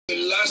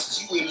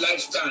last you a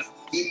lifetime.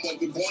 You must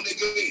be born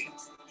again.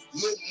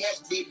 You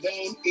must be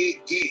born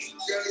again.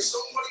 There is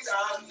somebody that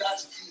has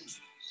that key.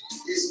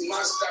 His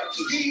master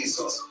key.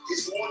 Jesus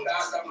is the one that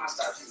has that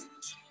master key.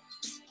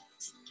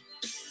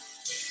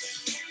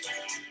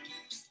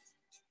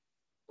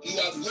 You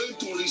are going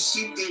to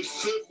receive a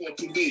favor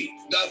today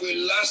that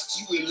will last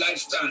you a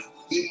lifetime.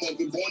 You must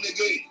be born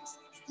again.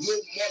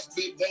 You must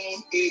be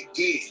born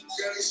again.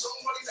 There is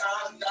somebody that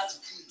has that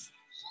key.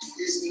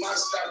 His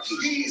master key.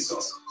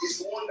 Jesus is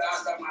the one that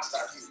has that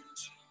master key.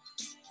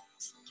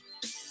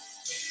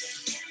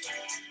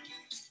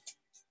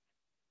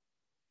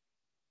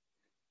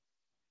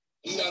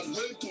 You are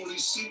going to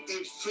receive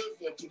a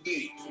favor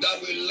today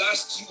that will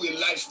last you a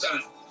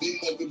lifetime. You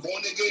must be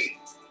born again.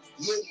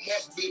 You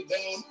must be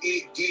born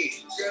again.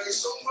 There is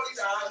somebody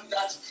that has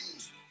that key.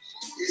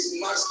 His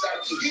master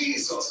key.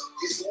 Jesus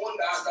is the one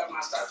that has that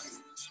master key.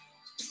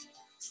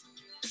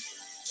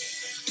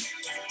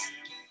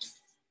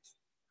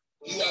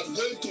 You are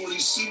going to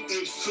receive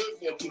a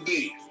favor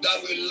today that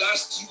will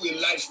last you a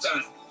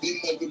lifetime. You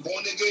must be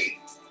born again.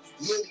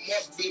 You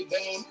must be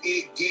born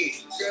again.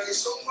 There is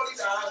somebody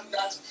that has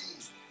that key.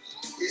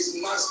 His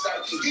master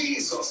key.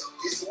 Jesus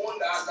is the one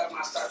that has that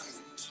master key.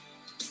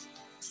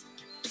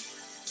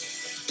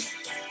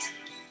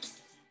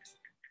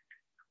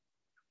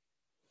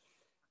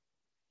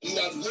 You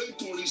are going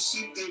to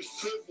receive a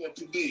favor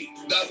today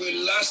that will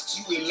last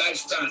you a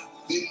lifetime.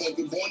 You must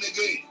be born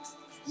again.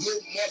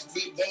 You must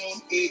be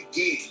born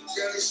again.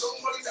 There is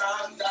somebody that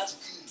has that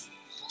key.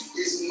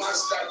 His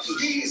master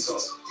key.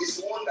 Jesus is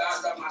the one that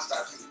has that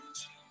master key.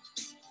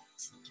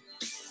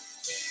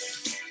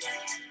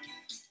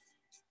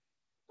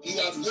 You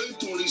are going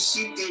to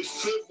receive a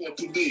favor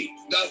today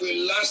that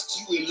will last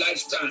you a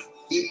lifetime.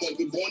 You must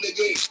be born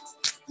again.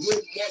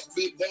 You must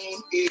be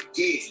born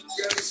again.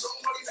 There is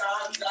somebody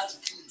that has that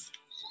key.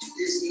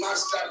 His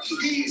master key.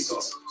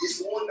 Jesus is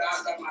the one that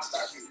has that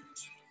master key.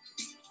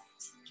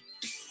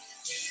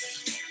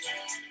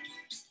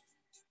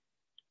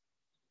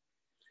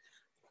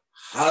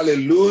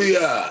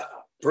 Hallelujah.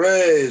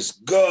 Praise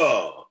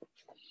God.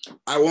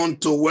 I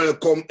want to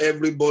welcome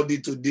everybody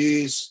to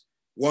this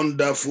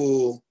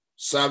wonderful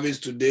service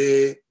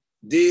today.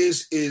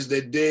 This is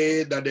the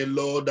day that the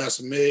Lord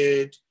has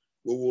made.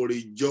 We will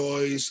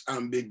rejoice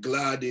and be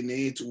glad in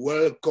it.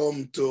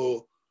 Welcome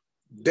to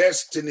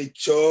Destiny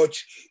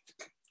Church,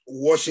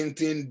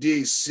 Washington,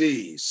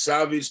 D.C.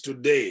 service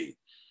today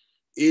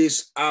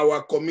is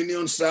our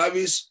communion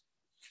service.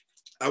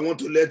 I want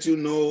to let you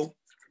know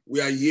we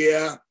are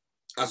here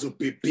as we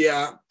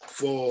prepare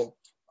for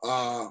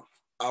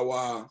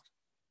our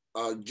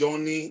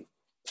journey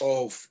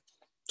of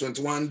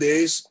 21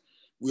 days.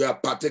 We are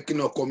partaking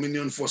of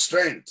communion for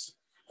strength,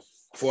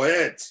 for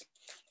health,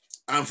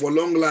 and for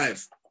long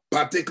life,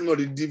 partaking of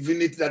the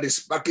divinity that is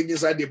packaged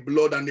inside the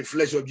blood and the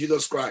flesh of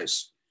Jesus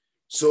Christ.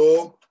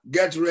 So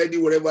get ready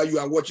wherever you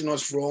are watching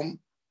us from.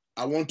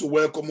 I want to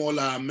welcome all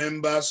our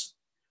members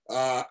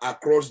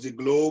across the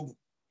globe.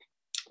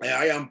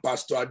 I am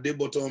Pastor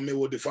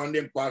Adebotomewo, the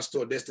founding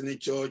pastor of Destiny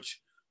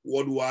Church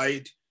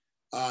worldwide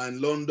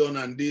in London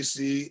and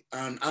DC,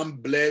 and I'm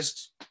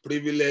blessed,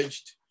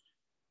 privileged,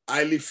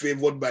 highly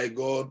favored by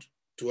God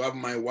to have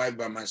my wife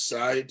by my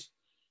side.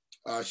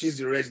 She's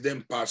the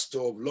resident pastor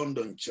of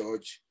London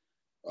Church.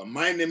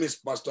 My name is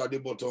Pastor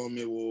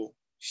Adebotomewo.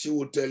 She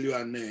will tell you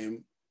her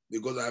name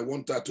because I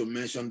want her to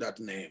mention that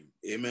name.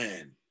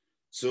 Amen.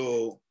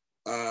 So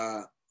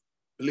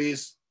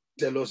please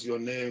tell us your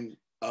name,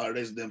 our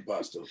resident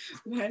pastor.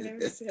 My name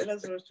is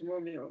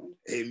Elezera.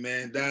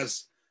 Amen.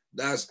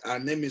 That's her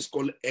name is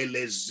called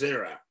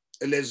Elezera.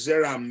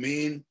 Elezera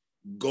means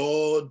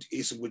God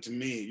is with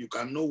me. You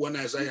can know when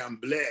I say I'm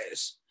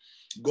blessed,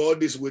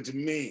 God is with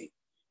me.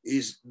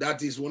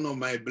 That is one of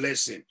my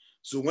blessings.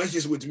 So when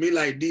she's with me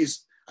like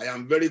this, I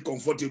am very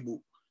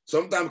comfortable.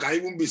 Sometimes I can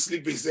even be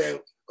sleeping, say,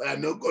 but I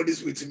know God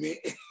is with me.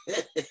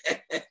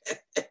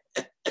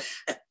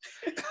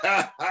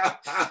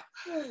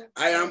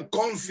 I am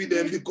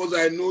confident because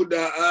I know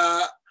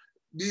that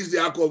this is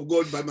the ark of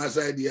God by my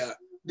side here.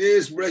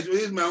 This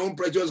is my own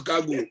precious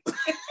cargo.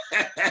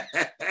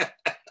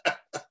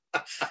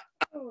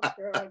 Oh,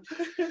 God.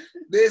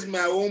 This is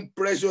my own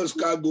precious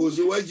cargo.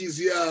 So when she's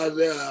here,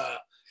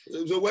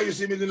 so when you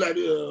see me like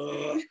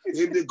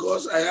it's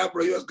because I have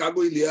precious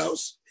cargo in the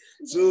house.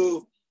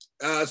 So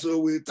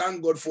we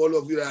thank God for all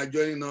of you that are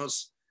joining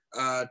us.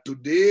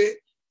 Today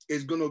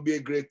is going to be a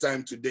great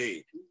time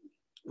today.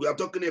 We are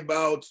talking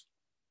about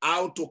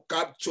how to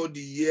capture the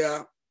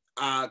year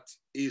at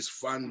its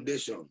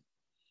foundation.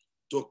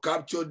 To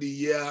capture the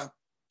year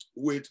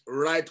with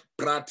right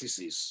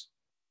practices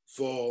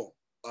for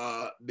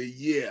the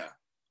year.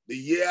 The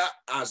year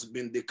has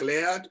been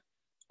declared,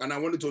 and I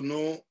want you to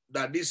know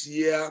that this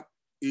year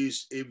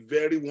is a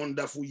very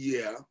wonderful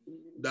year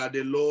that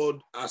the Lord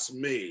has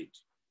made.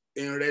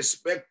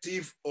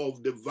 Irrespective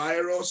of the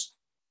virus,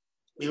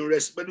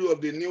 irrespective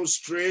of the new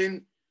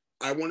strain,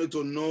 I want you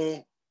to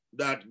know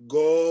that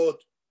God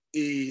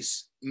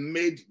is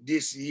made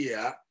this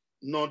year,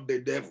 not the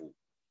devil.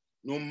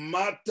 No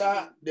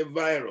matter the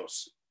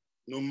virus,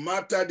 no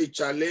matter the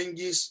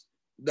challenges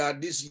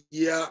that this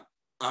year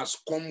has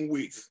come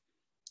with,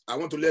 I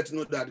want to let you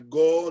know that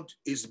God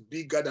is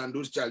bigger than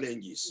those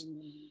challenges.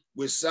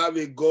 We serve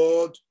a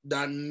God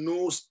that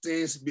knows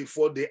things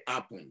before they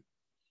happen.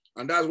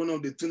 And that's one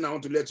of the things I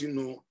want to let you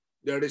know.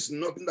 There is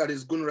nothing that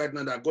is going right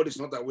now that God is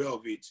not aware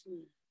of it.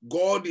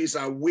 God is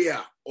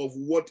aware of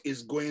what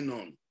is going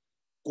on.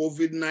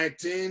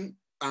 COVID-19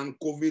 and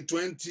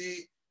COVID-20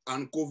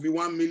 and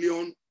COVID-1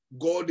 million,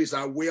 God is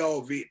aware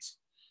of it.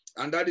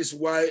 And that is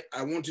why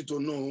I want you to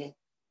know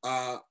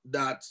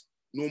that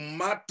no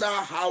matter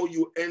how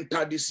you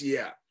enter this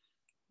year,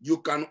 you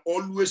can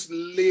always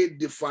lay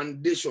the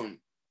foundation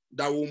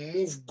that will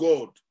move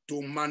God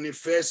to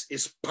manifest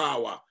his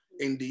power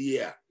in the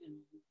year.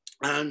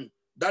 And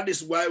that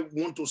is why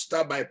we want to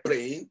start by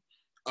praying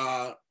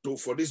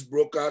for this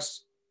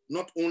broadcast.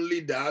 Not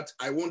only that,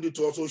 I want you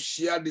to also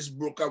share this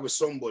broadcast with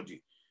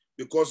somebody,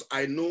 because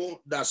I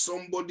know that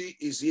somebody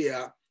is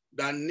here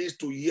that needs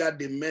to hear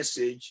the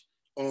message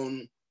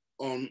on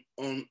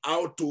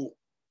how to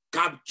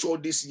capture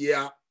this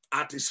year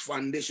at its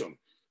foundation,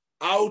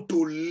 how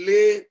to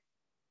lay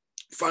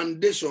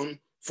foundation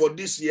for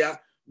this year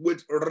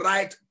with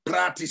right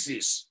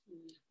practices.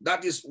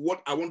 That is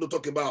what I want to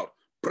talk about.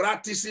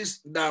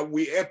 Practices that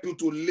will help you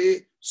to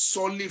lay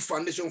solid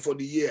foundation for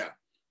the year.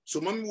 So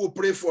mommy will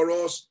pray for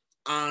us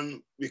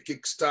and we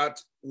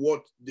kickstart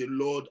what the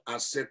Lord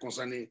has said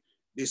concerning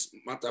this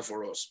matter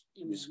for us.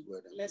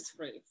 Let's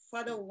pray.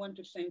 Father, we want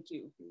to thank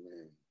you.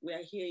 Amen. We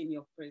are here in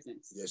your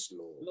presence. Yes,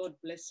 Lord. Lord,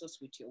 bless us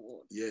with your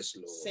word. Yes,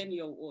 Lord. Send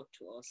your word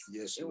to us.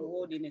 Yes, a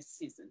Lord. word in a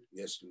season.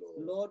 Yes,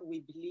 Lord. Lord,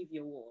 we believe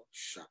your word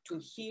to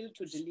heal,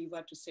 to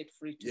deliver, to set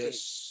free today.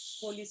 Yes.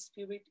 Holy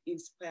Spirit,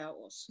 inspire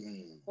us.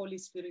 Holy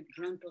Spirit,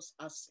 grant us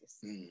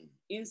access,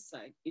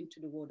 insight into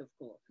the word of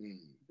God.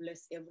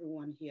 Bless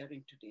everyone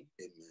hearing today.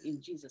 Amen.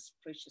 In Jesus'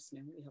 precious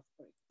name we have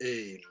prayed.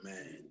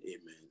 Amen.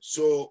 Amen.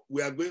 So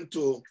we are going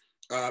to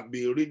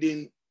be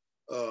reading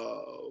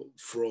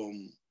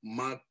from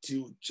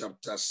Matthew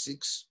chapter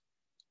 6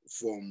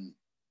 from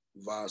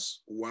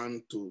verse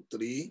 1 to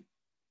 3.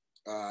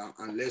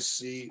 And let's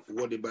see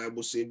what the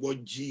Bible says,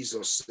 what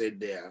Jesus said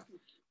there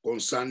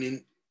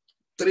concerning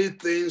 3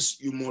 things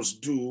you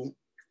must do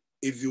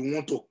if you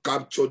want to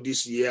capture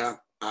this year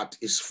at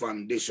its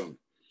foundation.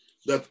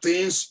 The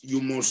things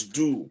you must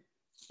do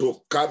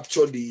to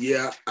capture the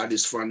year at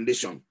its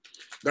foundation.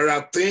 There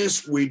are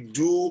things we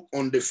do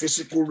on the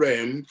physical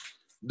realm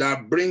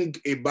that bring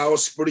about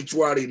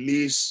spiritual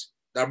release,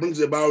 that brings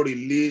about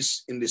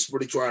release in the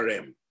spiritual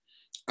realm.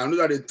 And those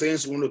are the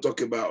things we want to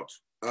talk about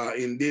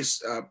in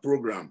this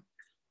program.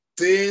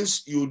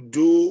 Things you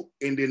do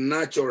in the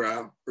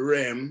natural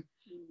realm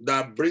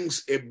that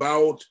brings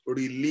about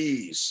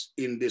release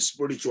in the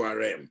spiritual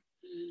realm.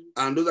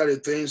 And those are the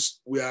things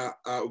we'll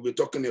be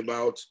talking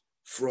about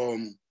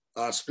from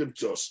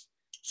scriptures.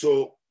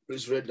 So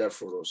please read that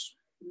for us.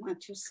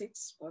 Matthew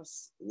 6,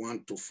 verse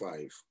 1 to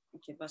 5.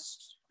 Okay,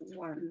 verse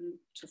 1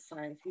 to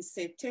 5. He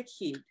said, take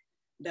heed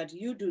that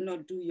you do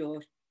not do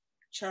your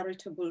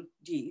charitable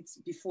deeds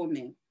before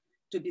men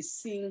to be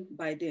seen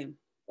by them.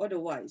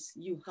 Otherwise,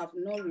 you have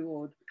no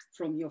reward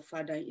from your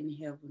Father in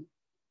heaven.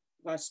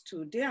 Verse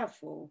 2,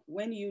 therefore,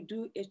 when you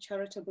do a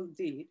charitable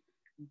deed,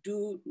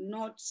 do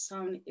not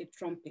sound a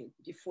trumpet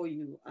before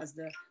you as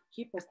the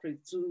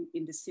hypocrites do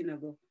in the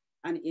synagogue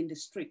and in the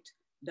street,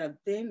 that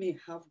they may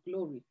have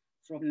glory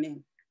from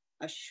men.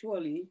 As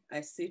surely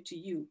I say to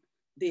you,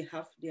 they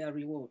have their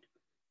reward.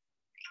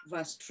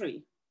 Verse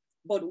 3,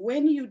 but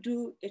when you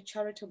do a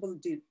charitable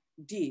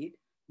deed,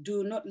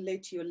 do not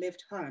let your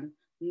left hand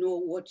know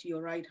what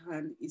your right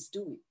hand is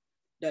doing,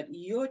 that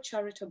your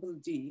charitable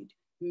deed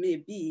may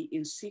be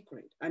in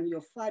secret, and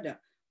your Father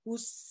who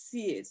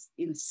sees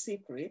in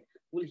secret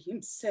will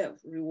himself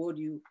reward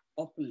you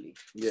openly.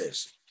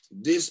 Yes,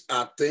 these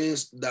are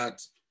things that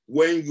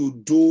when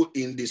you do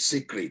in the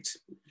secret,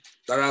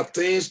 there are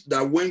things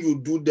that when you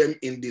do them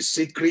in the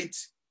secret,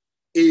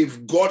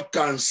 if God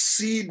can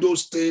see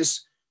those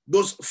things,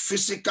 those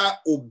physical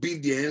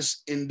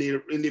obedience in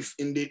the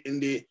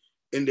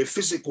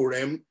physical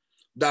realm,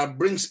 that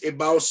brings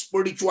about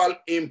spiritual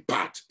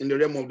impact in the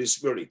realm of the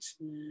spirit.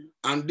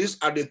 And these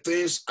are the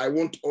things I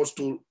want us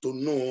to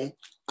know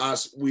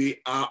as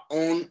we are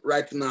on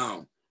right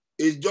now.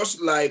 It's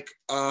just like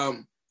a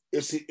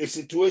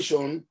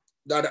situation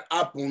that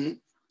happened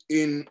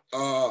in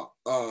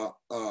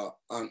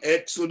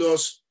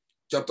Exodus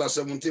chapter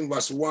 17,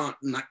 verse 1,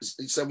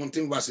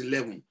 17, verse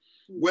 11.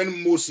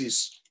 When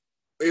Moses,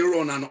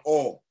 Aaron, and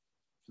all,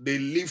 they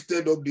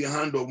lifted up the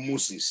hand of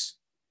Moses.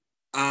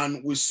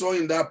 And we saw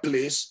in that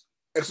place,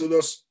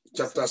 Exodus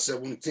chapter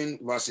 17,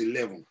 verse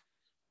 11.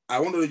 I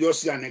want to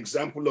just see an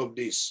example of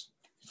this.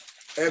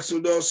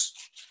 Exodus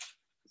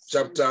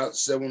chapter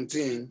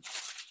 17,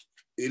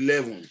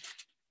 11.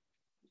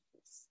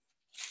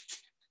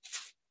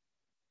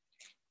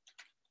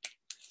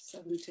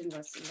 17,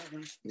 verse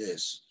 11.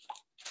 Yes.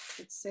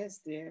 It says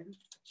there,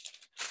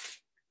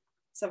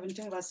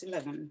 17, verse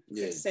 11.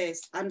 Yes. It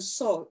says, and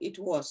so it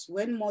was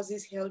when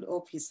Moses held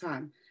up his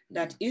hand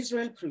that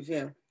Israel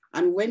prevailed,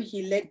 And when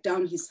he let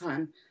down his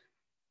hand,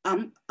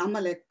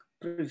 Amalek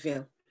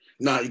prevailed.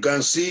 Now you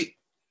can see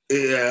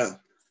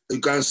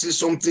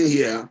something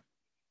here.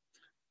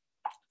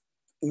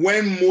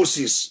 When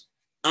Moses'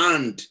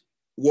 hand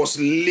was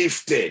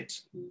lifted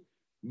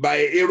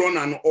by Aaron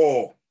and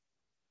all,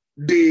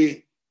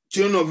 the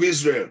children of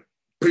Israel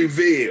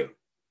prevailed.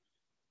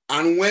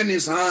 And when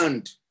his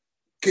hand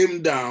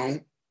came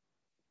down,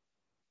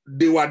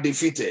 they were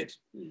defeated.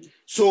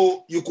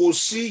 So you could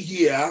see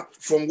here,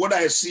 from what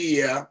I see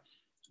here,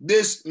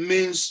 this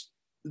means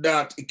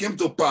that it came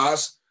to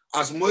pass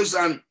as Moses'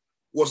 hand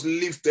was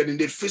lifted in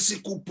the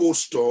physical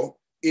posture,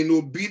 in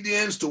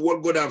obedience to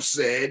what God have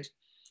said,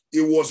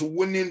 he was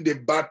winning the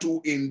battle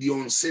in the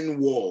unseen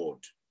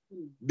world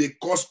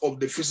because of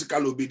the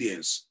physical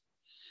obedience.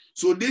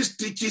 So this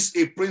teaches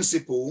a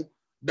principle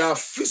that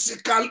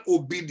physical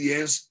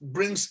obedience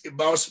brings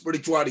about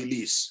spiritual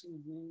release.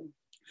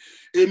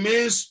 It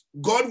means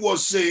God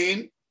was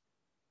saying,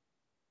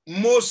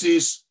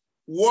 Moses,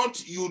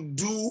 what you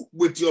do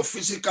with your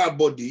physical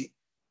body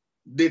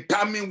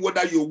determine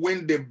whether you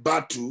win the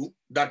battle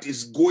that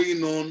is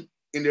going on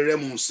in the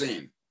realm of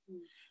sin.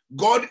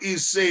 God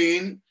is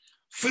saying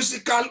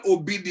physical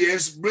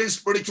obedience brings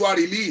spiritual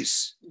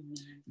release.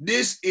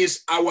 This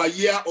is our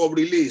year of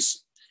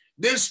release.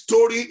 This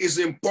story is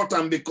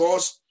important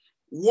because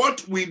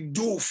what we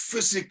do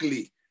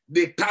physically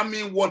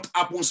determines what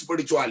happens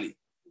spiritually.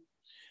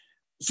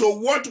 So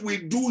what we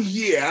do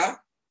here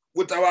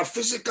with our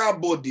physical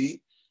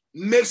body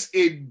makes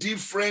a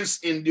difference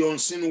in the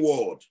unseen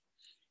world.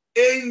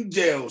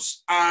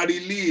 Angels are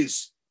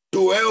released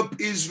to help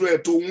Israel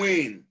to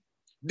win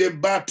the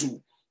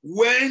battle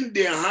when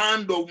the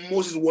hand of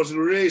Moses was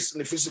raised in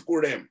the physical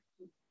realm.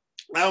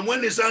 And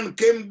when his hand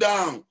came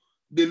down,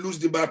 they lose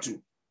the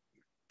battle.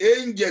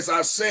 Angels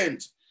are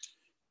sent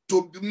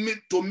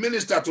to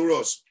minister to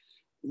us.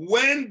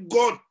 When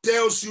God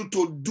tells you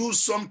to do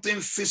something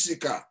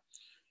physical,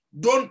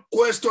 don't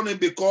question it,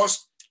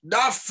 because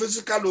that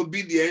physical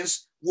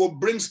obedience will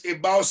bring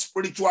about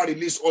spiritual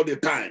release all the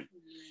time.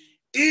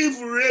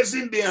 If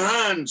raising the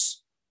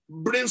hands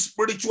brings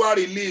spiritual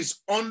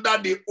release under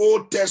the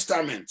Old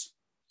Testament,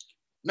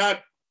 now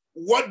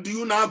what do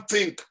you now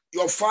think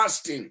your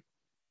fasting,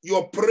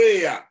 your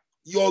prayer,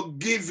 your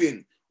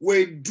giving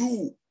will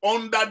do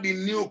under the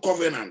new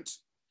covenant?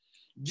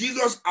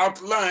 Jesus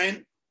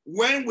outlined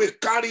when we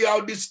carry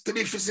out these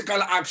three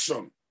physical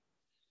actions,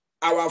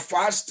 our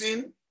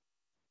fasting,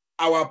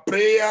 our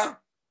prayer,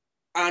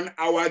 and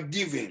our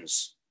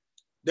givings.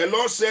 The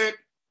Lord said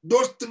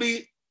those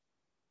three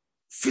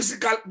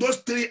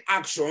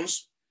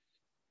actions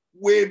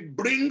will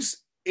bring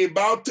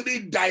about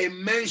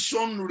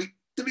three-dimensional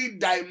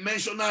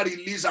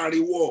release and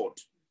reward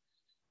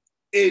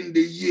in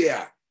the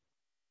year.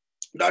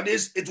 That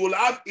is, it will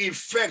have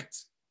effect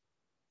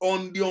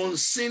on the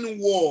unseen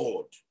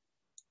world.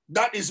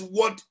 That is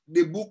what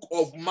the book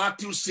of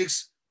Matthew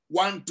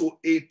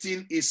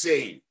 6:1-18 is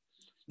saying.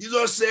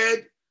 Jesus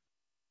said,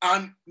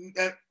 and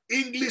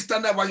English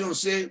Standard Version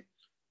say,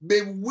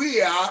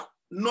 beware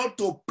not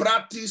to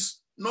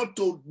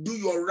do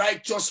your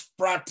righteous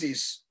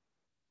practice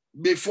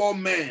before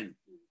men.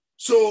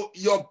 So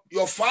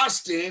your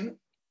fasting,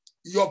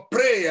 your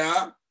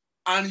prayer,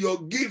 and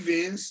your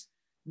givings,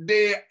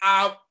 they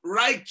are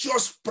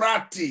righteous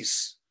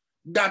practice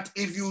that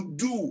if you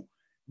do,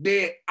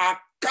 they are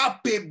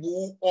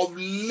capable of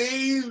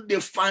laying the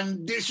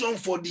foundation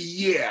for the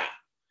year.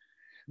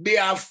 They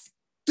have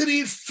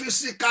three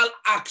physical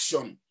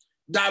action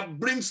that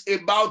brings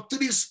about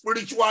three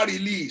spiritual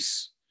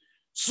release.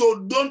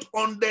 So don't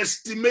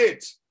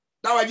underestimate.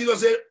 That's why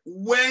Jesus said,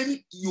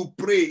 when you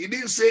pray. He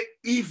didn't say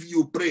if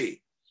you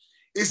pray.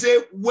 He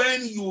said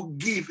when you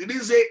give. He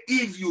didn't say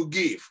if you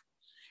give.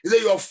 He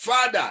said your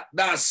Father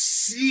that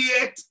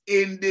seeth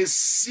in the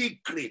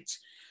secret.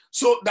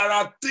 So there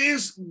are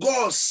things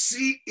God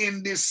sees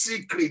in the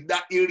secret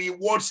that he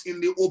rewards in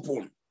the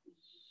open.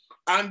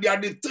 And there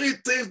are the three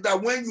things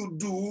that when you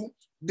do,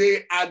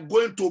 they are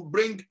going to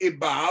bring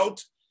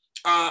about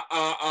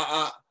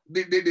the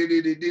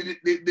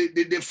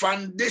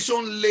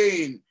foundation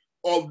laying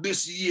of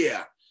this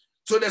year.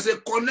 So there's a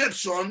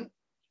connection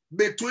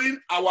between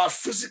our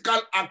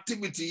physical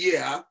activity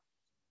here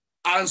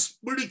and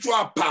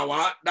spiritual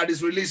power that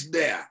is released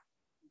there.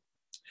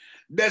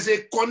 There's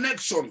a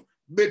connection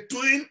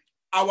between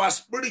our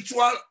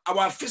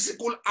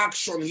physical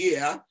action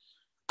here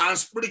and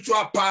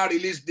spiritual power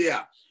released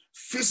there.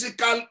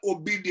 Physical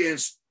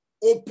obedience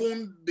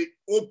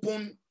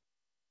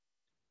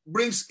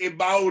brings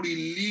about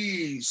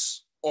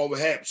release of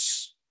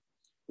helps,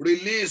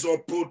 release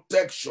of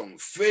protection,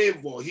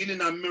 favor,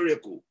 healing, and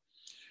miracle.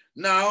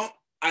 Now,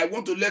 I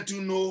want to let you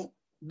know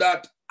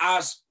that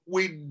as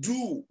we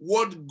do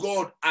what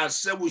God has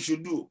said we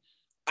should do,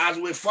 as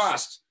we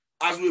fast,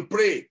 as we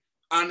pray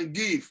and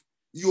give,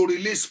 you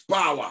release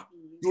power.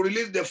 You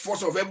release the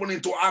force of heaven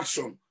into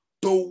action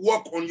to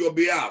work on your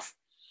behalf.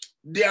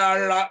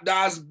 There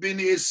has been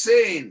a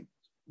saying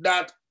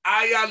that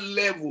higher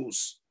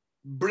levels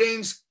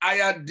brings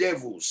higher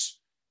devils.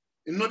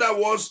 In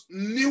other words,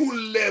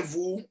 new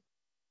level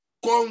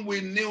come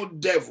with new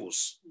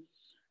devils.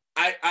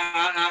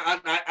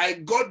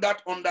 I got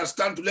that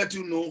understand to let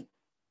you know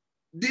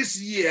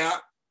this year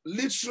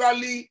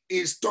literally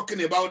is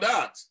talking about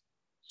that.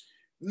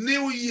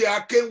 New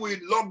year came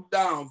with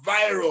lockdown,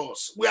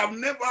 virus. We have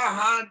never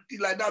had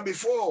it like that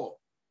before.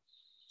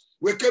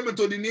 We came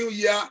into the new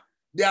year.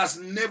 There has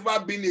never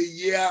been a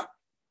year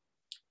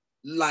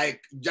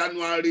like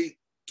January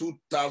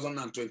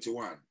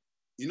 2021.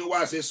 You know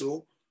why I say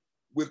so?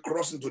 We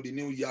cross into the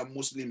new year.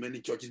 Mostly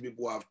many churches,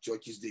 people have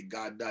churches, they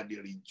gather, they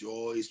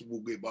rejoice, people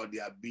go about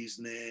their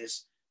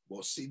business.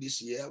 But see,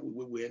 this year,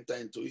 we enter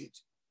into it.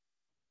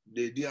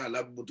 They didn't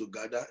allow people to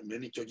gather,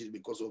 many churches,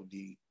 because of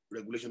the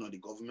regulation of the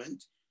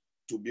government,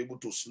 to be able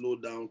to slow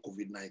down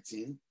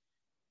COVID-19.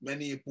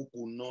 Many people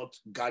could not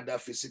gather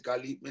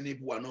physically. Many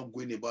people are not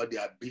going about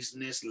their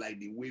business like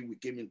the way we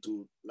came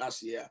into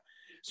last year.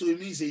 So it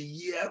means a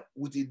year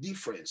with a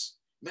difference.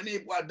 Many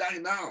people are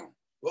dying now.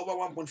 Over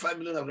 1.5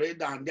 million have already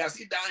died. They are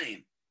still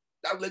dying.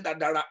 That's like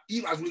that.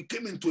 Even as we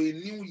came into a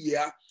new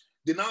year,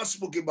 they now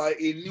spoke about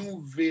a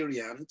new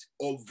variant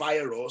of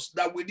virus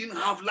that we didn't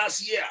have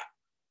last year.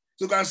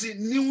 So you can see,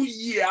 new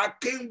year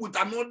came with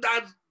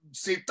another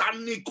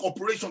satanic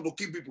operation to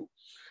kill people.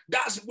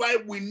 That's why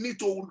we need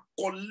to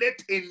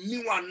collect a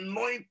new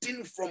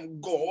anointing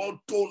from God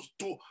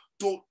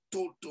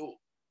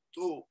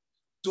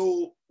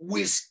to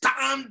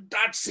withstand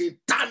that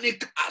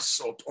satanic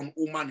assault on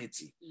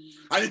humanity.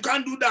 And you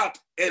can't do that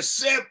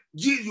except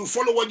you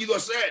follow what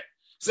Jesus said.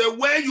 So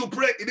when you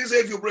pray, it is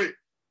if you pray.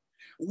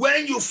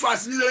 When you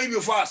fast, it is if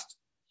you fast.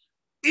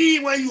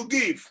 Even when you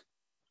give.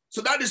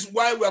 So that is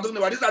why we are talking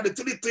about. These are the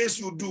three things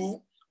you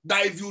do,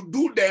 that if you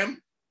do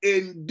them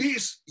in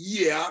this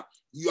year,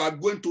 you are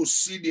going to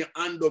see the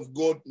hand of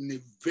God in a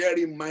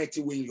very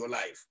mighty way in your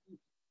life.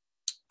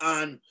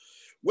 And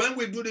when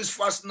we do this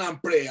fasting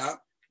and prayer,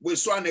 we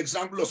saw an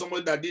example of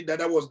somebody that did that.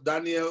 That was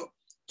Daniel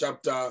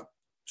chapter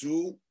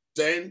 2,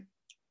 10,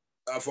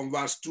 from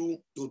verse 2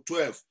 to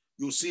 12.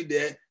 You see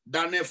there,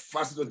 Daniel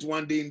fasted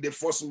 21 days in the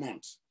first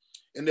month.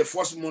 In the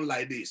first month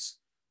like this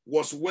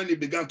was when he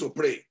began to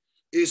pray.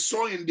 He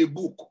saw in the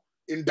book,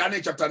 in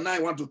Daniel chapter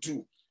 9, 1 to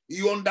 2,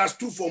 he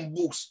understood from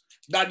books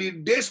that the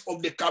days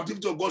of the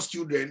captivity of God's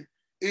children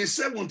is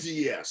 70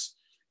 years.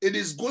 It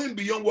is going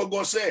beyond what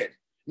God said.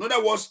 In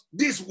other words,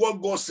 this is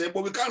what God said,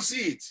 but we can't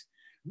see it.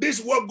 This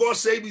is what God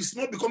said is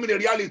not becoming a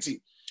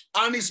reality.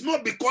 And it's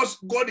not because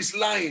God is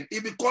lying.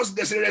 It's because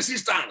there's a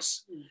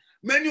resistance.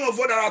 Many of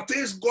us, there are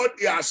things God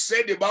has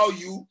said about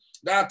you,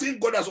 there are things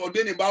God has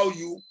ordained about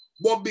you,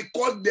 but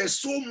because there's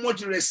so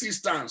much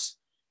resistance,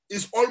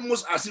 it's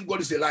almost as if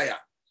God is a liar.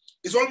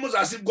 It's almost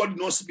as if God did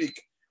not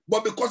speak.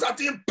 But because I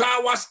think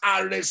powers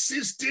are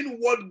resisting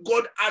what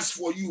God has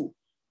for you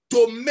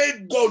to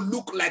make God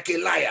look like a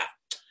liar.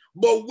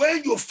 But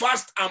when you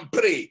fast and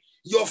pray,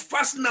 your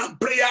fasting and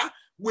prayer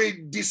will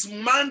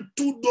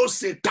dismantle those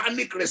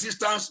satanic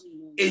resistance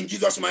in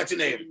Jesus' mighty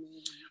name.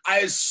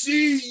 I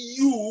see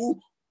you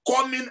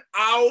coming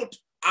out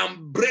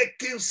and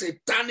breaking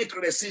satanic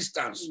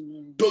resistance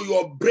to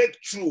your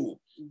breakthrough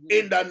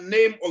in the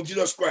name of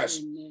Jesus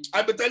Christ.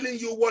 I've been telling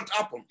you what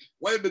happened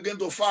when you begin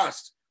to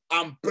fast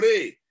and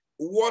pray.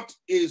 What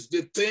is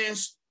the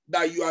things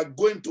that you are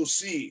going to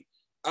see?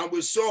 And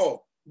we saw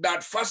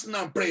that fasting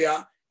and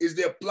prayer is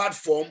the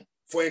platform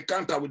for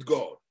encounter with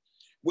God.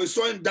 We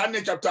saw in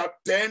Daniel chapter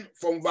 10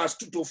 from verse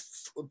 2 to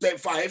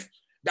 5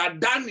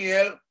 that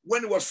Daniel,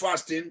 when he was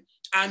fasting,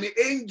 an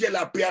angel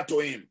appeared to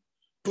him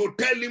to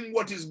tell him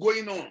what is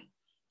going on.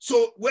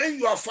 So when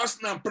you are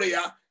fasting and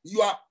prayer,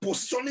 you are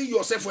positioning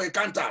yourself for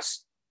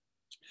encounters.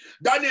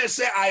 Daniel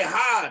said, I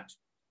heard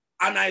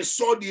and I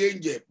saw the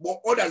angel, but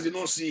others did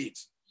not see it.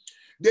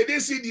 They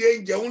didn't see the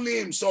angel, only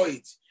him saw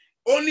it.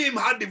 Only him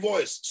had the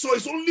voice. So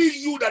it's only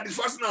you that is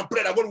fasting and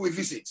prayer that God will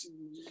visit.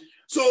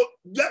 So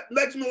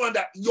let me know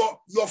that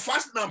your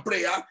fasting and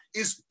prayer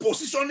is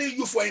positioning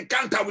you for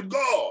encounter with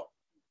God.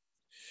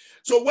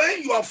 So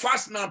when you are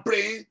fasting and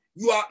praying,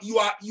 you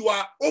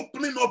are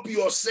opening up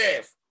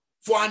yourself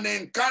for an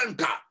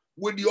encounter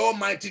with the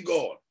Almighty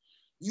God.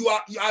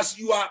 As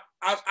you are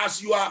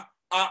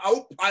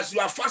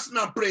fasting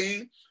and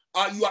praying,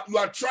 you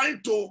are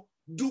trying to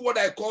do what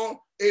I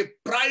call a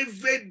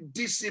private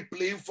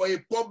discipline for a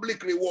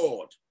public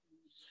reward.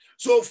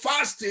 So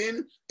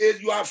fasting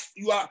is you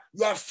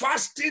are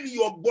fasting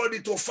your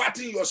body to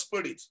fatten your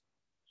spirit.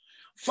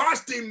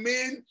 Fasting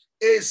means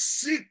a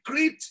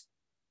secret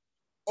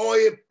or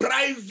a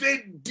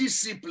private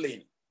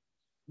discipline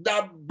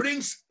that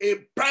brings a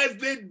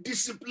private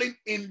discipline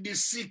in the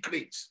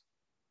secret,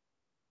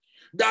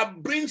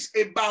 that brings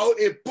about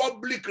a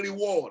public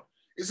reward.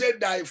 He said,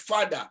 thy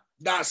Father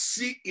that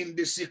see in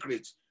the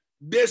secret.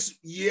 This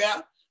year,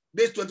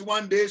 this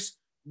 21 days,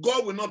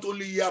 God will not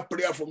only hear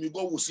prayer from you,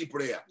 God will see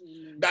prayer.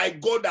 Thy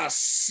God that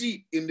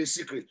see in the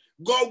secret.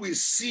 God will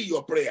see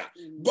your prayer.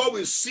 God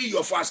will see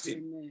your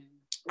fasting.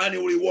 And he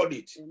will reward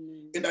it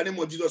in the name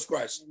of Jesus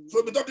Christ.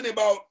 So we're talking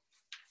about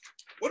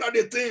what are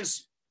the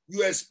things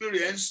you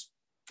experience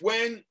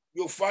when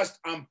you fast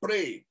and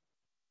pray.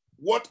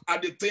 What are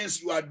the things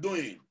you are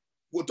doing?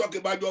 We'll talk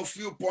about your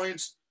few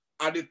points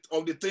of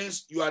the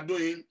things you are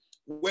doing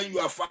when you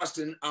are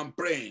fasting and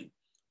praying.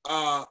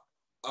 We'll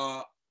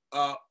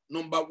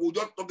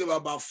just talk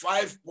about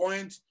 5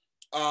 points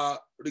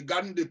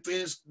regarding the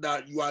things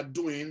that you are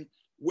doing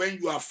when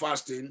you are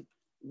fasting.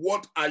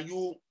 What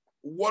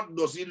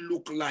does it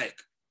look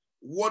like?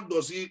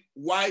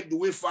 Why do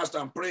we fast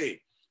and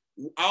pray?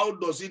 How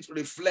does it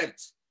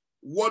reflect?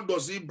 What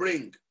does it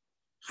bring?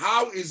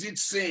 How is it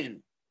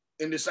seen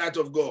in the sight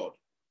of God?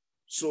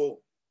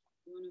 So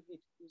one of it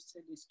you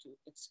said is to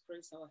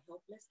express our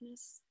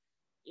helplessness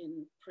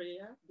in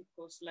prayer,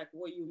 because like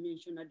what you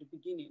mentioned at the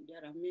beginning,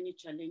 there are many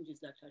challenges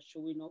that are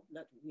showing up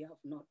that we have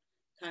not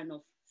kind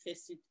of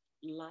faced it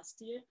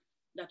last year,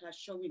 that are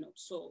showing up.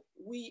 So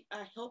we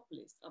are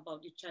helpless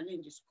about the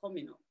challenges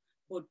coming up,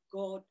 but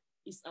God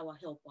is our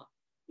helper.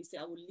 He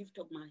said, I will lift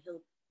up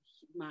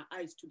my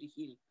eyes to the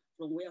hill,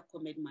 from where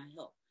cometh my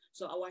help.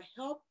 So our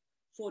help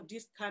for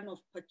this kind of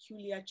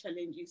peculiar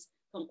challenges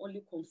can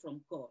only come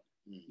from God.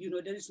 You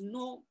know, there is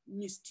no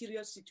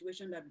mysterious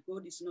situation that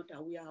God is not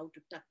aware how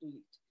to tackle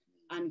it.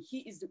 And he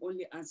is the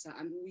only answer.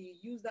 And we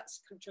use that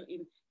scripture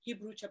in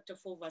Hebrew chapter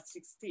 4, verse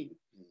 16,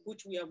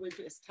 which we are going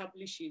to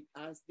establish it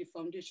as the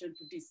foundation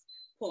to this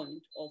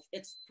point of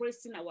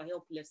expressing our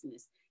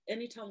helplessness.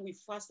 Anytime we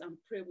fast and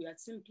pray, we are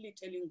simply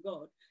telling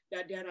God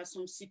that there are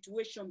some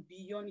situations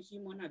beyond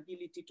human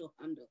ability to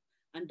handle.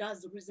 And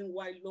that's the reason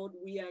why, Lord,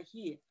 we are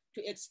here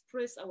to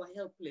express our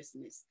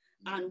helplessness.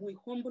 And we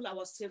humble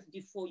ourselves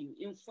before you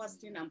in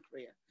fasting and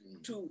prayer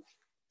to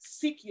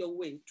seek your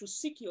way, to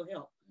seek your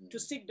help, to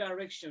seek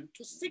direction,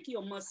 to seek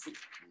your mercy,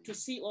 to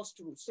see us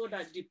through, so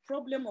that the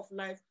problem of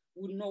life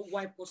will not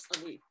wipe us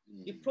away.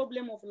 The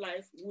problem of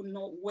life will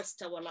not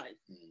waste our life,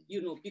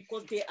 you know,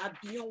 because they are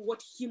beyond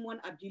what human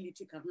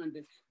ability can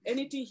handle.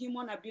 Anything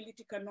human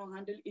ability cannot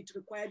handle, it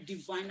requires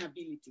divine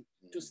ability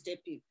to step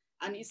in.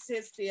 And it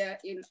says there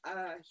in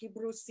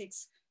Hebrew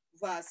 4,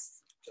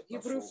 verse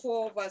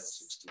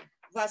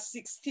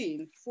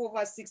 16,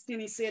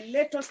 it says,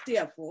 let us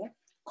therefore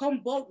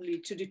come boldly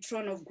to the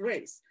throne of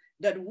grace,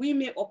 that we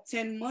may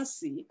obtain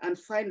mercy and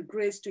find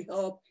grace to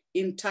help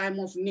in time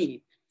of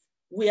need.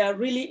 We are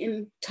really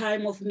in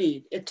time of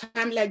need. A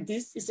time like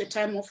this is a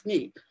time of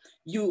need.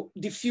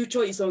 The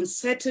future is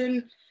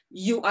uncertain.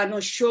 You are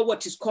not sure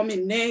what is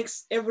coming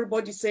next.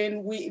 Everybody's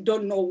saying we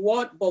don't know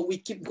what, but we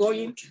keep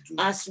going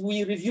as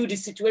we review the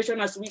situation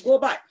as we go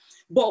by.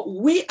 But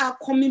we are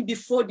coming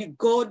before the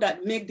God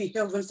that made the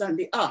heavens and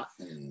the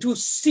earth to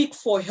seek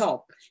for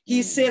help.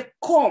 He said,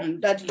 come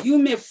that you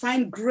may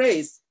find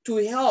grace to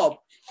help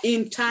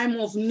in time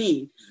of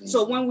need.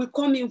 So when we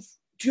come in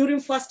during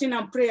fasting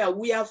and prayer,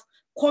 we are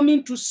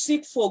coming to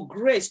seek for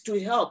grace to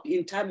help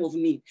in time of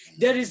need.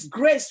 There is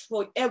grace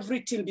for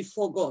everything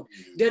before God.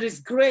 There is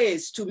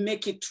grace to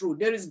make it through.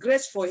 There is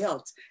grace for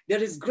health.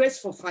 There is grace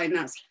for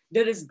finance.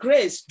 There is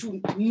grace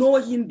to know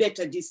him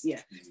better this year.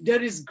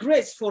 There is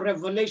grace for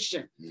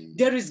revelation.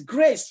 There is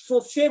grace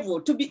for favor,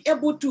 to be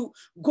able to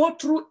go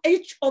through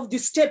each of the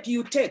steps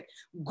you take.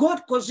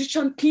 God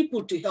positioned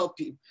people to help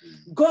you.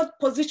 God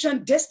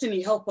positioned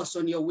destiny help us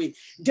on your way.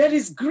 There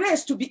is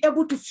grace to be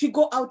able to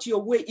figure out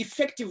your way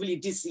effectively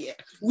this year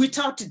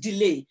without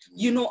delay.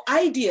 You know,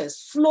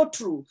 ideas flow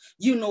through,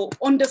 you know,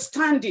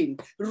 understanding,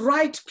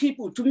 right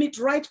people, to meet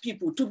right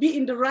people, to be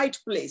in the right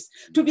place,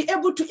 to be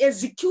able to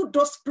execute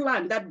those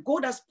plans that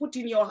God has put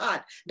in your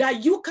heart,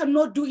 that you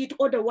cannot do it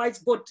otherwise,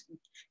 but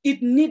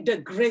it needs the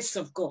grace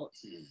of God.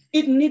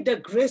 It needs the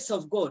grace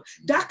of God.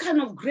 That kind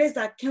of grace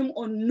that came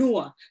on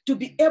Noah to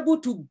be able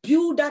to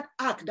build that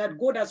ark that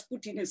God has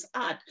put in his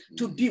heart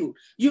to build.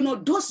 You know,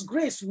 those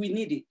grace, we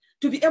need it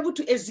to be able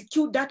to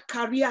execute that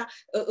career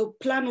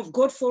plan of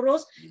God for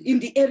us in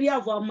the area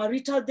of our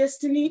marital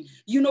destiny.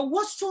 You know,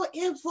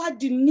 whatsoever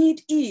the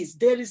need is,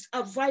 there is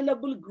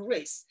available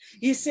grace.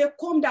 He said,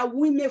 come that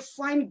we may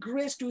find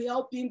grace to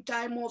help in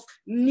time of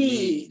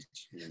need.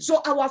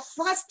 So our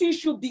fasting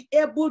should be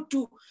able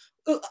to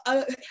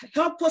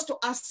help us to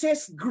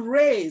access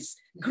grace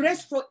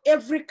for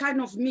every kind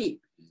of need.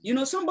 You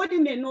know, somebody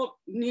may not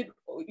need,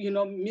 you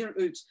know,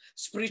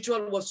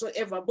 spiritual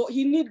whatsoever, but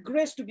he needs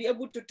grace to be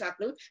able to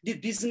tackle the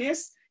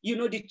business, you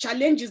know, the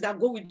challenges that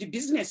go with the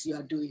business you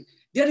are doing.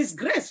 There is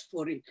grace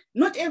for it.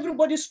 Not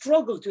everybody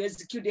struggles to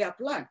execute their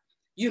plan,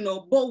 you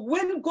know, but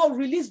when God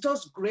releases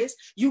those grace,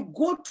 you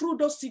go through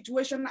those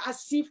situations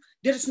as if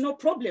there is no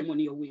problem on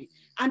your way.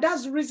 And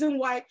that's the reason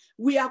why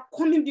we are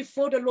coming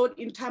before the Lord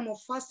in time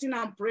of fasting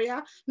and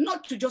prayer,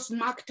 not to just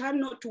mark time,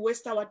 not to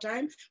waste our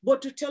time,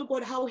 but to tell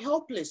God how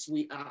helpless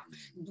we are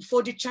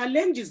for the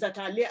challenges that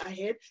are lay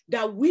ahead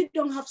that we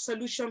don't have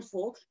solution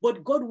for.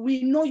 But God,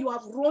 we know you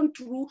have run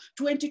through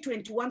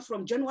 2021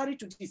 from January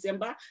to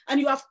December, and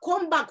you have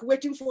come back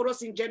waiting for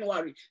us in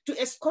January to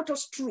escort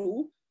us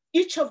through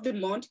each of the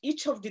month,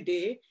 each of the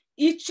day,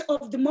 each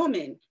of the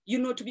moment, you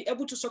know, to be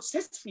able to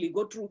successfully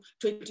go through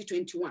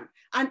 2021.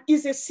 And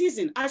it's a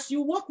season, as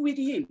you walk with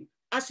him,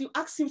 as you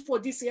ask him for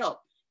this help,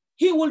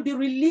 he will be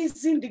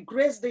releasing the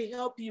grace, the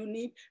help you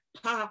need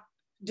per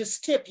the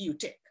step you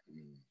take.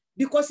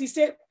 Because he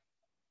said,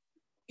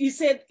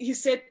 he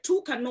said,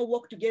 two cannot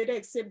work together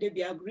except they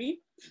be agreed.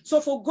 So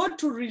for God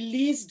to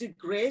release the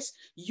grace,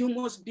 you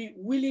must be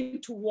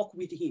willing to work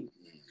with him.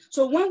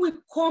 So when we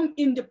come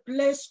in the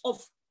place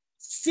of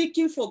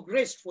seeking for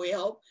grace for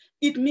help,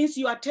 it means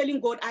you are telling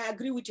God, I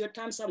agree with your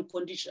terms and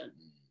conditions.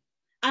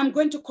 I'm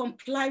going to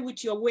comply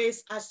with your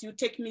ways as you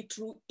take me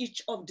through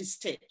each of the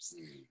steps,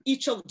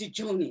 each of the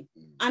journey.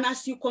 And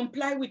as you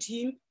comply with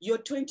him, your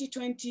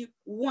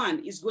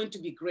 2021 is going to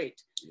be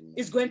great.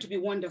 It's going to be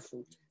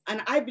wonderful.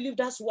 And I believe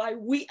that's why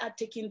we are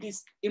taking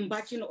this,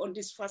 embarking on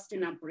this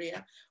fasting and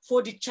prayer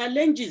for the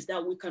challenges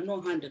that we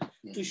cannot handle,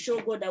 to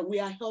show God that we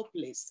are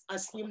helpless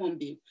as human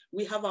beings.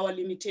 We have our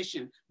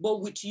limitation,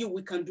 but with you,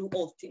 we can do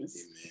all things.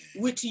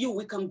 With you,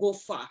 we can go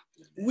far.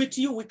 With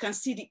you, we can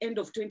see the end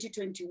of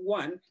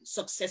 2021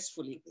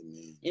 successfully.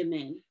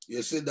 Amen.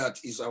 You see, that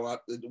is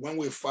when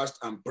we fast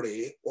and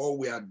pray, all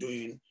we are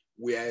doing,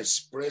 we are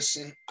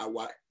expressing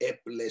our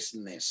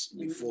helplessness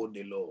before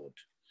the Lord.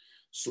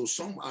 So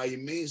it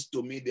means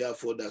to me,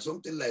 therefore, that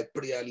something like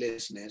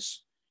prayerlessness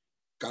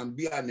can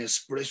be an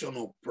expression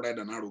of pride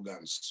and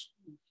arrogance.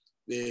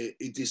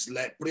 It is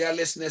like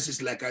prayerlessness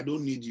is like, I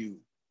don't need you.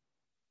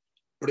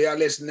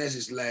 Prayerlessness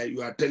is like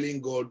you are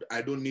telling God,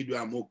 I don't need you,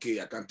 I'm okay,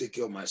 I can take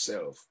care of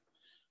myself.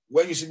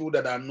 When you see people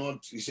that are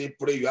not, you say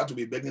pray, you have to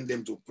be begging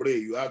them to pray.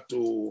 You have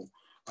to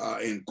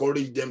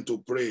encourage them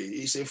to pray.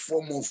 It's a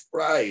form of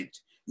pride.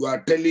 You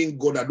are telling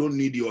God, I don't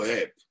need your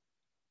help.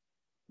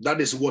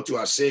 That is what you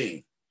are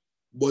saying.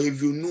 But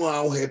if you know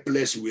how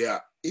helpless we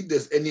are, if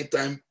there's any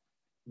time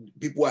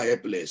people are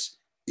helpless,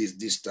 it's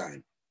this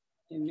time.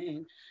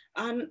 Amen.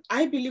 And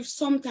I believe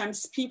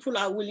sometimes people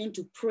are willing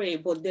to pray,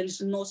 but there is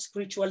no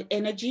spiritual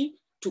energy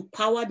to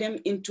power them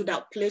into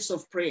that place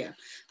of prayer.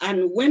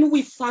 And when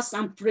we fast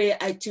and pray,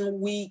 I think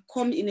we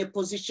come in a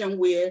position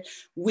where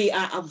we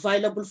are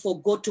available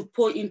for God to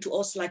pour into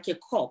us like a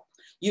cup.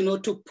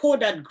 To pour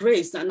that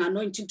grace and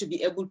anointing to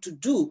be able to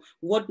do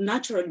what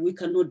naturally we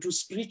cannot do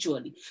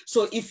spiritually.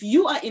 So if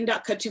you are in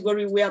that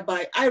category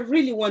whereby I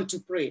really want to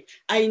pray,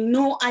 I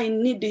know I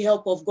need the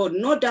help of God,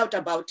 no doubt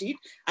about it.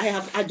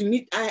 I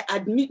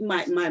admit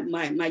my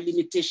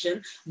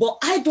limitation, but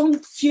I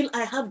don't feel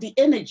I have the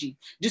energy,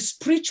 the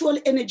spiritual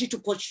energy to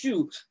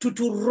pursue, to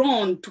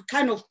run, to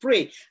kind of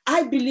pray.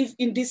 I believe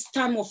in this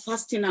time of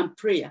fasting and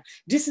prayer,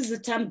 this is the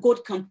time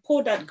God can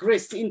pour that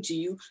grace into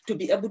you to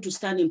be able to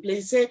stand in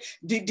place. Say,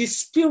 the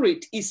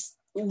spirit is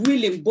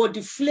willing, but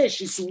the flesh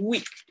is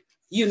weak,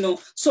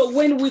 So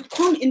when we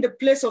come in the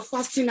place of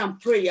fasting and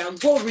prayer,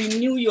 God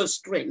renew your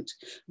strength.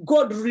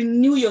 God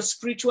renew your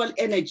spiritual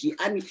energy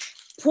and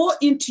pour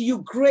into you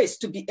grace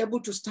to be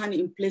able to stand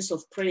in place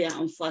of prayer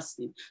and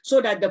fasting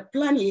so that the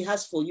plan he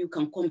has for you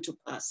can come to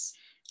pass.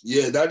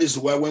 Yeah, that is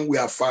why when we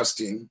are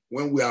fasting,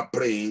 when we are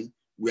praying,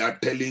 we are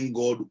telling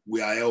God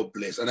we are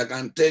helpless. And I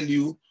can tell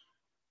you,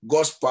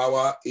 God's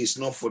power is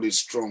not for the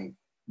strong.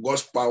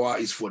 God's power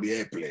is for the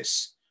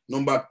helpless.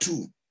 Number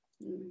two,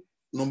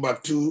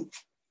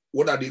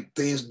 what are the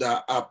things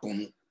that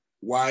happen?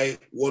 Why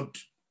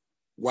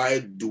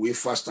do we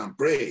fast and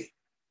pray?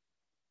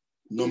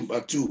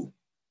 Number two,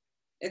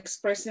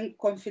 expressing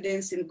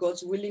confidence in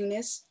God's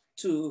willingness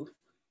to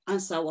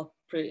answer our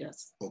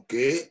prayers.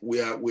 Okay, we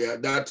are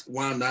that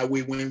one that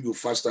way when you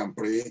fast and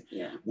pray,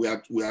 we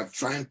are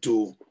trying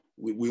to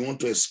we want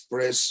to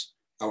express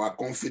our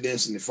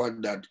confidence in the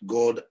fact that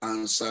God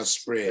answers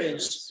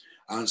prayers.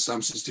 And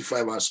Psalm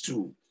 65 verse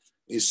 2,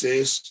 it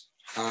says,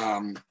 I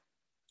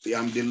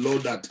am the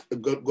Lord that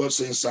God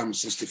says Psalm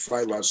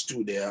 65 verse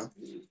 2 there.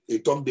 He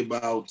talked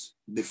about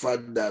the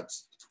fact that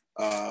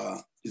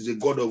is the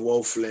God of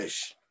all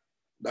flesh.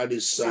 That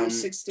is Psalm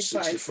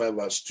 65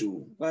 verse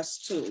 2. Verse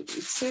 2. It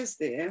says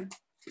there,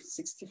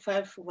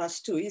 65 verse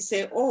 2. He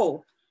said,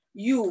 oh,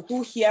 you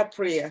who hear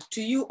prayer,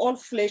 to you all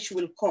flesh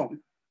will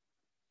come.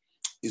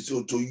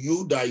 So to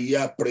you that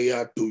hear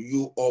prayer, to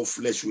you all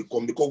flesh will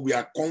come, because we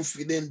are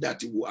confident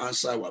that he will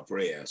answer our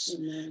prayers.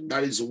 Amen.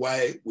 That is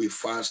why we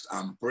fast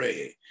and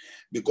pray,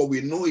 because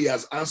we know he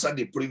has answered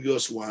the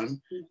previous one.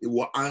 He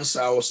will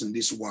answer us in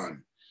this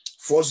one.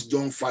 1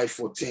 John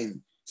 5:14.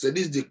 So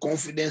this is the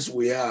confidence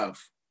we have,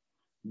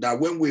 that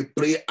when we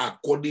pray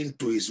according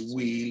to his will,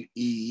 he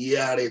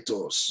heareth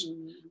us.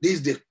 This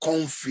is the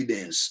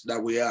confidence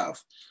that we have,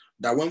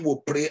 that when we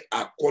pray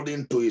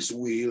according to his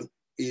will,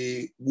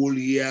 he will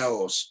hear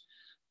us.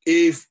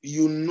 If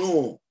you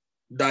know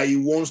that he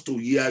wants to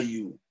hear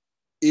you,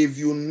 if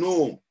you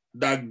know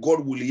that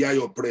God will hear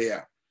your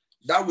prayer,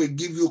 that will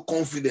give you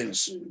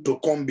confidence to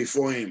come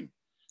before him.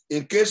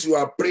 In case you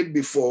have prayed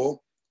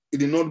before, it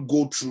did not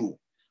go through.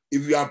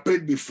 If you have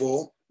prayed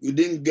before, you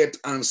didn't get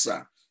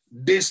answer.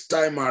 This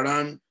time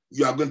around,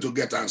 you are going to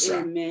get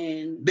answer.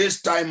 Amen.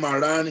 This time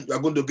around, you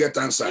are going to get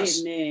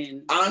answers.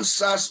 Amen.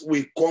 Answers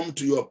will come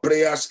to your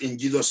prayers in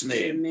Jesus'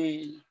 name.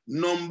 Amen.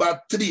 Number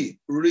 3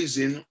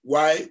 reason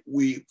why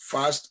we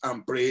fast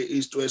and pray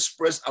is to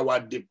express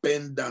our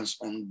dependence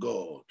on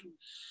God.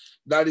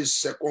 That is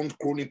 2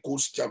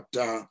 Chronicles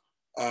chapter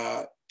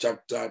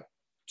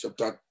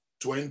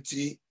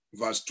 20,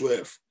 verse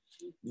 12.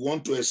 We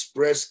want to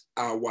express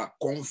our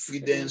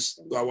confidence,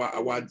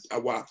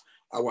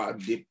 our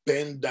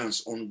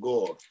dependence on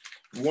God.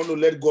 We want to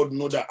let God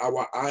know that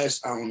our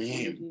eyes are on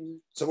him.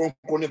 2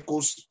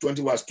 Chronicles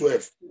 20 verse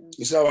 12.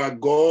 He said, our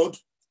God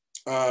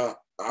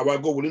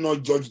will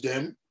not judge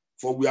them,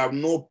 for we have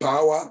no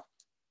power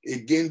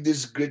against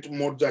this great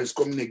murder that is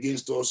coming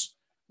against us,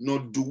 nor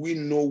do we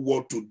know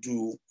what to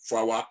do, for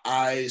our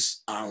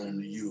eyes are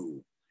on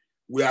you.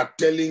 We are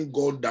telling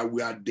God that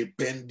we are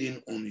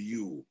depending on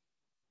you.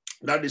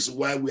 That is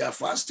why we are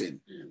fasting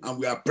and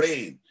we are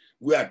praying.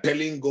 We are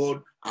telling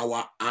God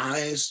our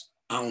eyes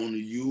are on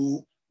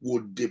you,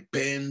 will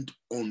depend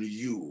on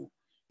you.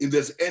 If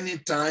there's any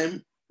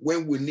time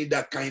when we need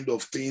that kind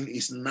of thing,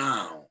 it's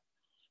now.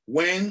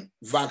 When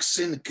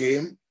vaccine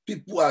came,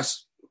 people are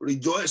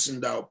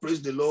rejoicing that,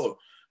 praise the Lord,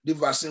 the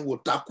vaccine will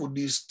tackle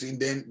this thing.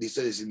 Then they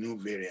said it's a new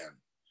variant.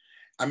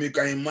 I mean, you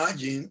can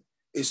imagine,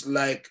 it's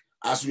like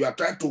as we are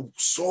trying to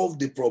solve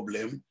the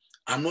problem,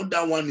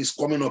 another one is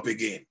coming up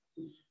again.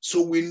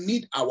 So we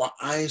need our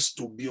eyes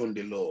to be on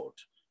the Lord.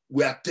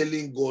 We are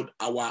telling God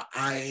our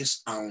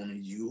eyes are on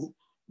you.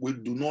 We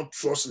do not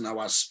trust in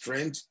our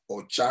strength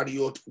or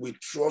chariot. We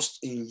trust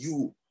in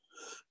you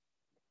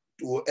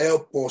to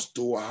help us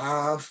to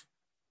have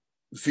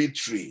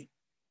victory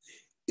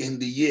in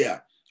the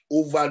year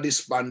over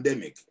this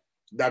pandemic.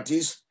 That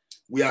is,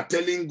 we are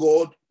telling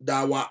God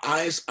that our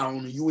eyes are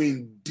on you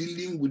in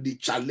dealing with the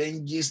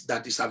challenges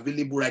that is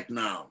available right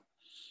now.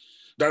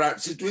 There are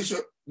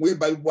situations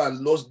whereby people have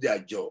lost their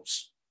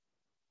jobs.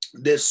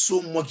 There's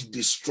so much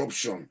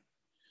disruption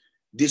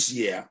this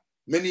year.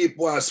 Many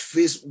people have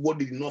faced what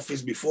they did not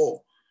face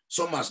before.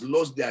 Some have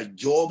lost their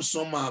jobs.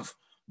 Some have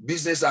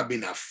business have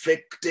been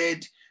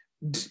affected.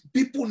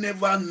 People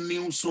never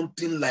knew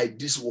something like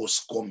this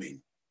was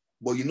coming.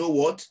 But you know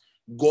what?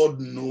 God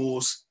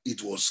knows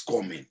it was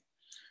coming.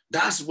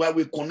 That's why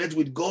we connect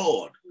with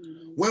God.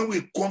 When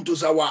we come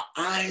to our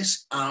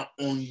eyes are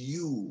on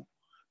you,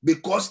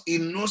 because he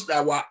knows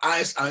that our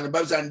eyes are in the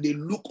Bible and they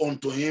look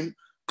unto him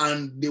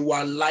and they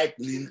were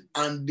lightning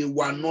and they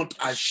were not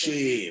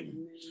ashamed.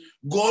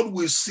 God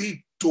will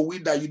see to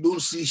it that you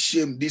don't see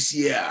shame this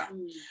year.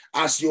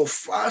 As you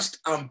fast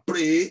and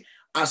pray,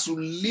 as you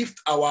lift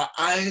our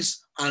eyes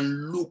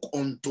and look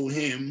unto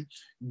him,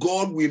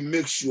 God will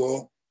make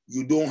sure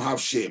you don't have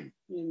shame.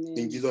 Amen.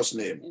 In Jesus'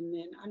 name.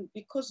 Amen. And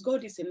because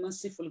God is a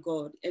merciful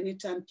God,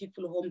 anytime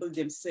people humble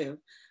themselves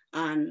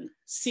and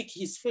seek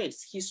his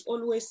face, he's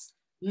always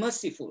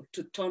merciful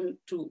to turn,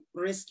 to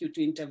rescue,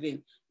 to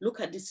intervene. Look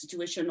at the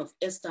situation of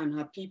Esther and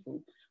her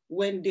people.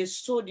 When they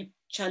saw the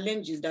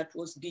challenges that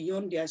was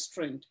beyond their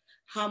strength,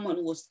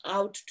 Haman was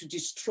out to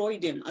destroy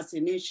them as a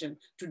nation,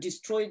 to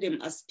destroy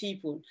them as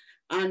people.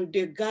 And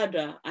they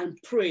gather and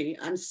pray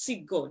and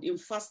seek God in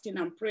fasting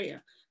and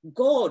prayer.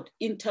 God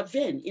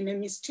intervened in a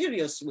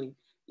mysterious way.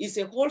 It's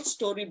a whole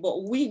story,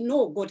 but we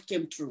know God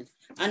came through.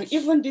 And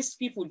even these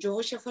people,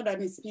 Jehoshaphat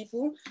and his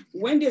people,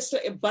 when they saw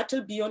a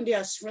battle beyond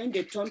their strength,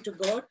 they turned to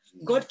God.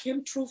 God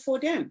came through for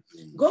them.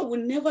 God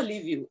will never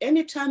leave you.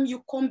 Anytime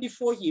you come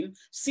before him,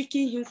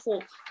 seeking him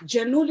for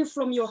genuinely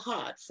from your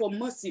heart, for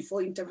mercy,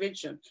 for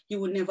intervention, he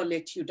will never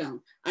let you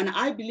down. And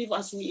I believe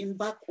as we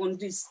embark on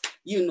this,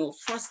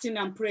 fasting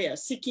and prayer,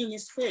 seeking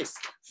his face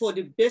for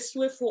the best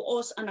way for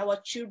us and our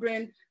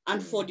children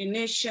and for the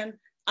nation,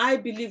 I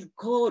believe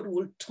God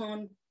will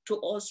turn to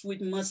us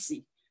with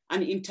mercy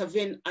and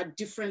intervene at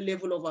different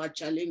level of our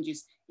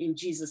challenges in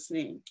Jesus'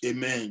 name.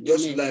 Amen.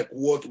 Just like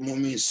what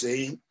Mommy is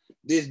saying,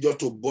 this is just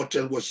to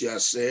bottle what she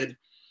has said.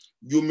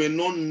 You may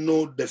not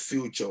know the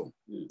future.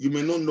 You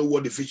may not know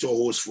what the future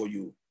holds for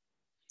you.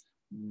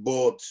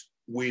 But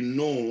we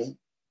know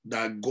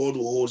that God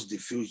holds the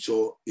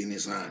future in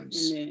his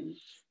hands. Amen.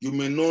 You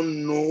may not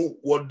know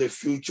what the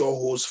future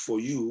holds for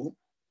you,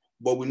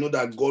 but we know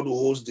that God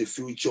holds the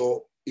future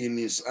in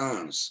his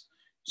hands.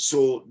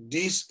 So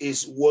this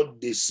is what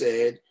they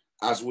said: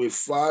 as we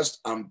fast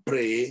and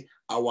pray,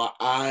 our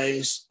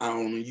eyes are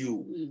on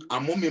you.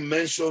 And Mommy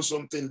mentioned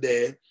something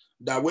there,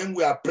 that when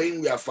we are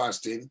praying, we are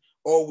fasting,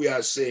 all we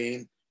are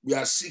saying, we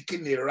are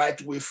seeking the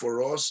right way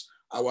for us,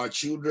 our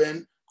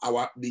children,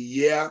 the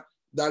year.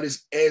 That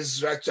is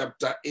Ezra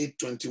chapter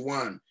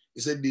 8:21.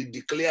 He said they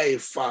declare a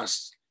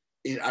fast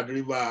at the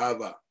river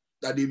Ahava,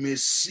 that they may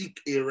seek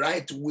a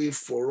right way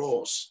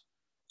for us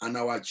and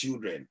our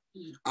children.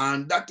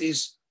 And that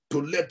is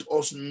to let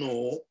us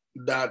know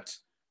that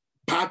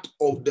part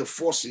of the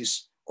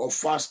forces of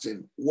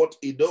fasting, what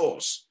it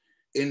does,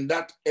 in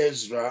that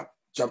Ezra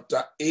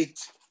chapter 8,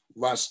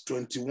 verse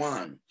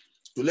 21,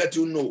 to let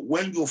you know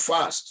when you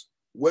fast,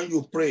 when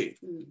you pray.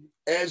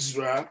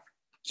 Ezra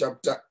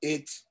chapter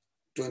 8,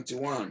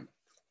 21.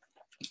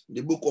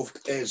 The book of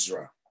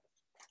Ezra,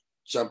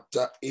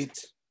 chapter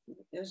 8.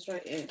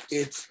 Ezra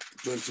 8,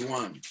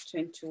 21.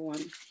 21.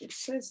 It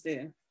says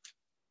there,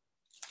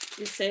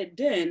 he said,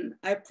 then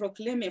I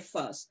proclaim a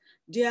fast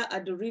there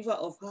at the river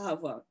of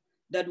Ahava,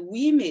 that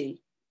we may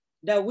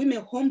that we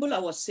may humble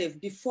ourselves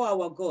before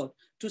our God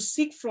to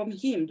seek from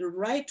him the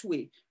right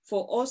way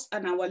for us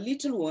and our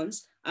little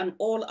ones and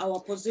all our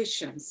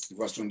possessions.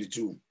 Verse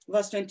 22.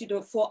 Verse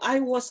 22, for I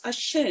was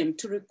ashamed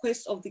to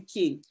request of the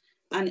king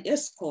an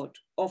escort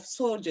of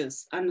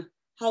soldiers and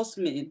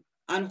horsemen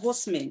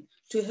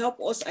to help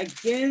us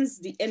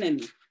against the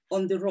enemy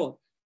on the road,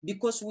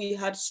 because we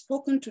had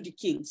spoken to the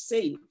king,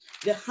 saying,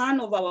 the hand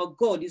of our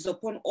God is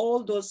upon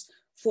all those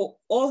for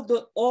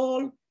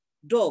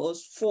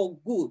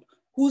good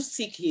who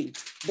seek him,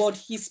 but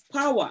his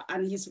power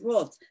and his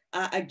wrath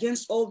are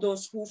against all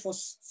those who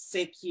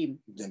forsake him.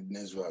 The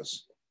next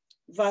verse.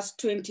 Verse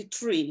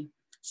 23.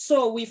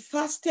 So we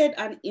fasted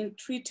and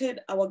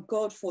entreated our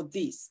God for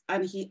this,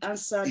 and he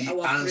answered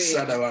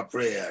our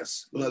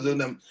prayers.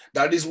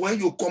 That is, when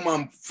you come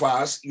and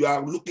fast, you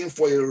are looking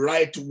for a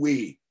right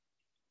way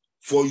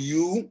for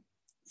you,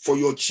 for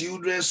your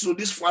children. So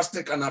this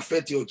fasting can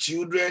affect your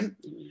children,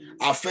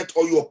 affect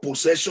all your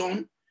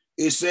possession.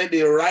 He said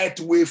the right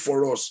way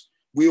for us.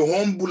 We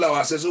humble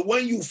ourselves. So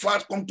when you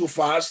come to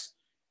fast,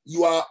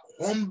 you are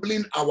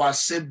humbling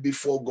ourselves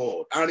before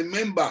God. And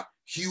remember,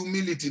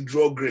 humility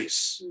draw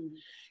grace.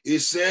 He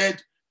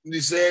said,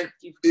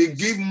 he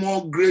give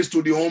more grace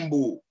to the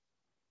humble.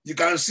 You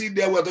can see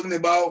there we're talking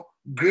about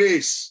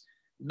grace,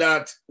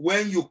 that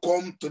when you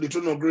come to the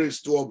throne of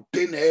grace to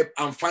obtain help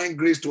and find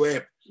grace to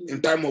help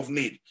in time of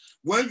need.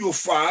 When you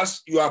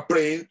fast, you are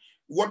praying,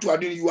 what you are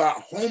doing, you are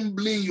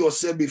humbling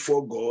yourself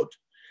before God,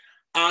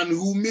 and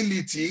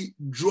humility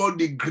draw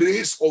the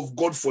grace of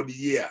God for the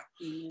year.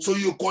 So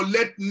you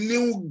collect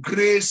new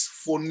grace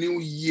for new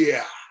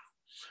year.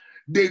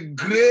 The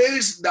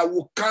grace that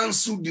will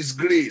cancel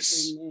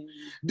disgrace.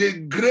 The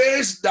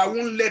grace that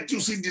won't let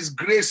you see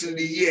disgrace in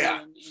the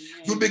year.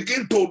 You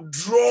begin to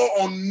draw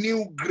on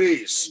new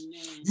grace.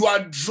 You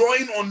are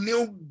drawing on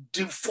new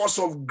force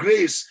of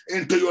grace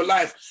into your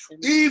life.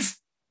 If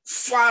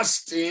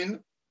fasting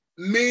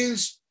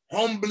means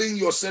humbling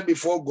yourself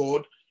before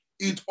God,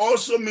 it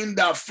also means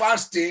that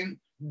fasting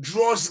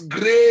draws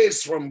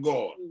grace from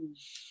God.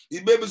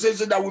 The Bible says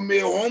that we may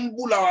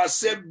humble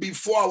ourselves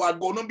before our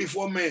God, not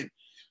before men.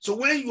 So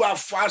when you are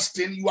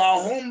fasting, you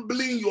are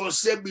humbling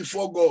yourself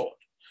before God.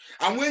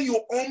 And when you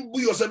humble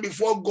yourself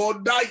before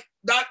God,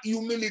 that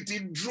humility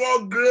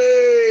draw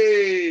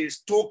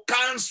grace to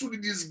cancel the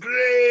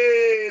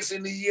disgrace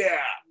in the year.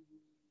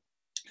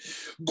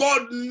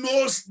 God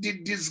knows the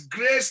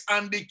disgrace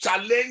and the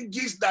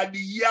challenges that the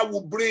year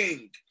will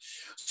bring.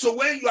 So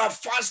when you are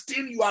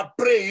fasting, you are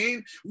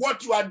praying,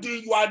 what you are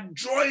doing, you are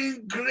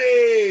drawing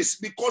grace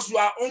because you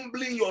are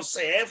humbling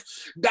yourself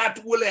that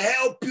will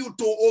help you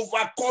to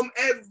overcome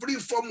every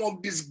form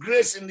of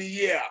disgrace in the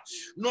year.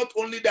 Not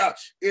only that,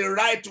 a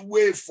right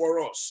way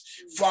for us,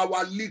 for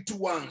our little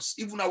ones,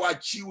 even our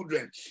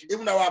children,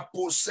 even our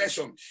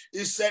possession.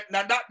 He said,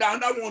 now that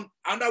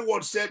another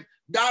word said,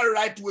 that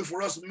right way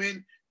for us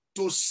means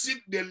to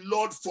seek the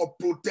Lord for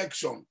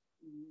protection.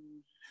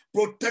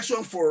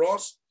 Protection for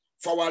us,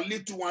 for our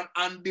little one,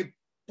 and the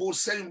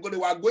possession, because they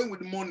were going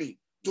with money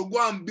to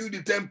go and build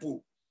the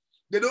temple.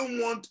 They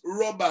don't want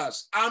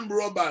robbers, armed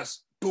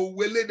robbers, to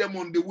waylay them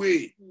on the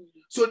way.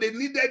 So they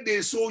needed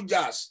the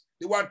soldiers.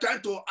 They were trying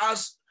to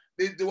ask,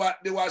 they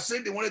were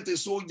saying they wanted a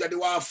soldier. They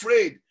were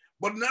afraid.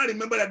 But now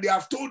remember that they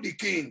have told the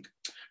king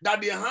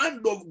that the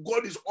hand of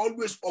God is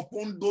always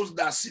upon those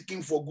that are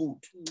seeking for good.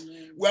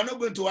 We are not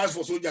going to ask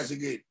for soldiers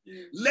again.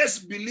 Let's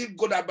believe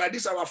God that by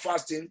this our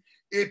fasting,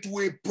 it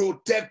will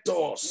protect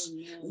us.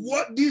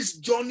 What this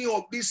journey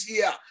of this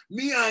year,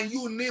 me and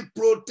you need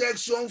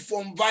protection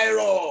from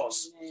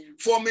virus,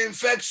 from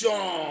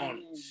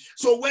infection.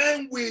 So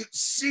when we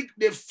seek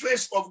the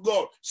face of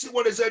God, see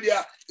what they said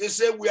here. They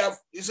said we are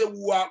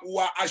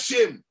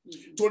ashamed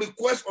to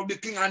request of the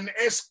king an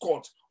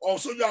escort of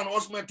soldier and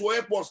horsemen to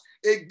help us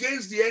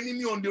against the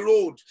enemy on the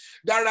road.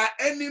 There are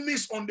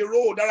enemies on the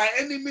road. There are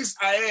enemies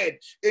ahead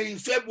in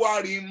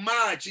February, in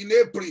March, in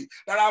April.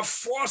 There are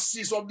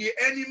forces of the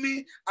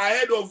enemy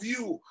ahead of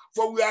you.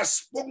 For we have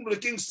spoken to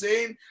the king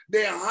saying,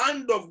 the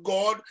hand of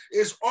God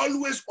is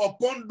always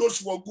upon those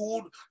for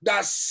good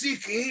that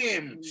seek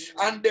him,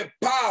 and the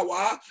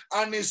power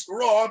and his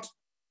rod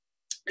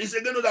is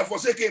again that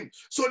forsake him.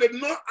 So they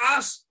did not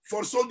ask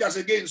for soldiers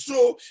again.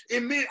 So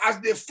it means as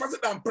they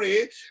fasted and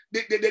prayed,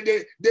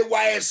 they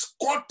were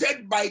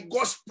escorted by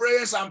God's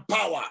presence and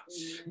power.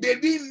 They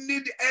didn't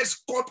need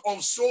escort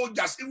of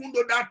soldiers, even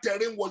though that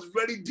terrain was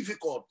very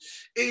difficult.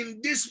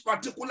 In this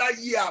particular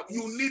year,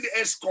 you need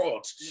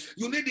escort.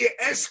 You need the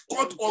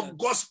escort of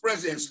God's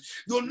presence.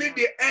 You need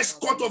the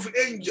escort of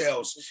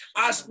angels.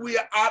 As we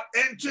are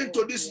entering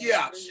to this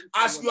year,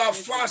 as you are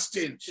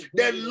fasting,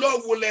 the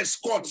Lord will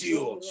escort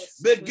you.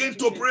 Begin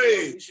to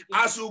pray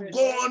as you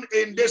go on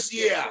in this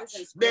year.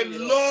 The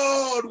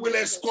Lord will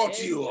escort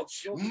you.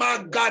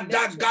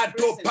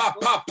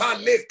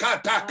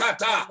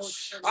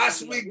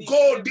 As we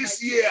go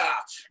this year, year,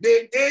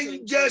 the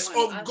angels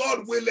of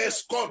God will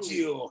escort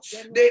you.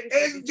 The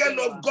angel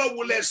of God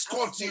will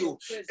escort you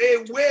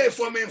away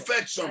from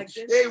infection,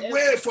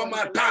 away from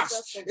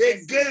attacks,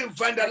 against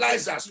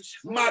vandalizers,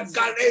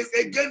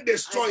 against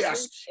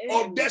destroyers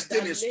of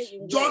destinies.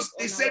 Just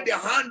he said the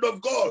hand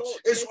of God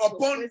is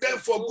upon them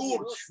for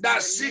good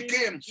that seek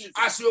him.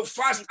 As you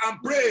fast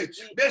and pray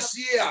this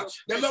year,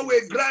 the Lord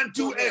will grant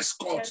you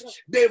escort,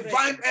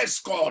 divine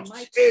escort,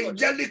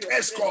 angelic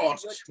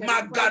escort,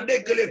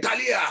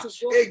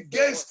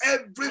 against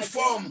every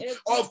form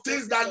of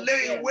things that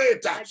lay in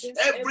wait,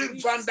 every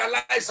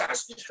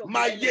vandalizers.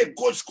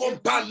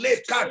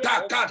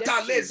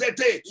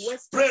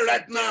 Pray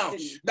right now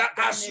that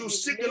as you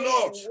seek the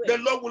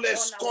Lord will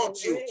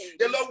escort you.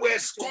 The Lord will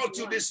escort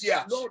you this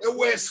year. It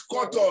will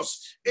escort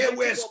us. It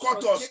will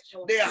escort us.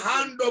 The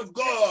hand of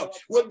God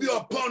will be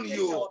upon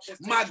you.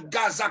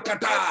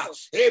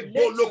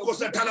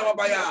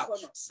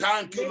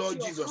 Thank you,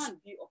 Lord Jesus.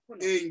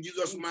 In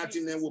Jesus'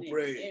 mighty name we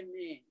pray.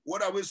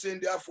 What are we saying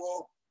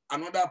therefore?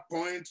 Another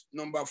point,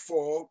 number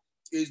 4,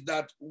 is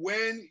that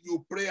when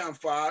you pray and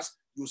fast,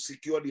 you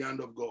secure the hand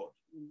of God.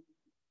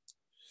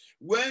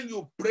 When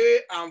you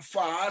pray and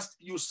fast,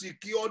 you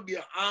secure the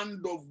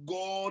hand of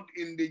God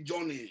in the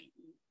journey.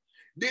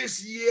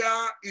 This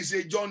year is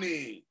a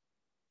journey.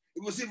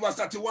 You will see verse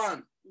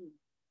 31.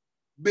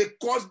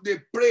 Because they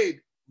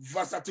prayed,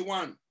 verse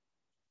 31.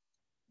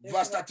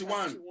 Verse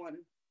 31.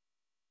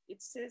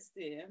 It says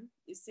there,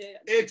 it said,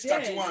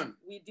 8:31.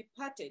 We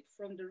departed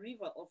from the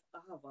river of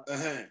Ahava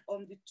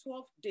on the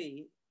 12th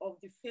day of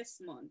the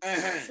first month.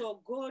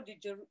 So God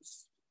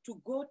to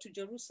go to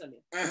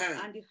Jerusalem,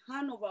 and the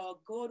hand of our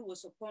God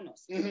was upon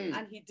us,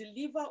 and he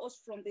delivered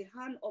us from the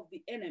hand of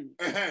the enemy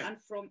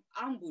and from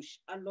ambush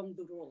along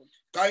the road.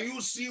 Can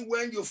you see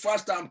when you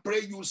fast and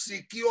pray, you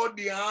secure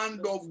the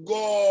hand of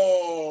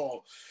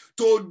God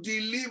to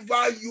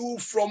deliver you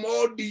from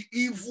all the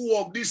evil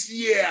of this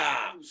year?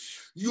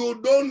 You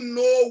don't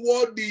know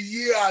what the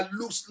year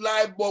looks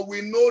like, but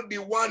we know the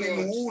one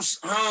in whose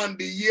hand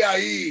the year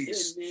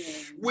is.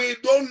 We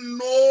don't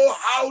know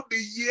how the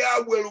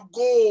year will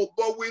go,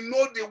 but we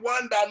know the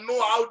one that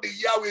knows how the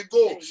year will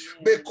go.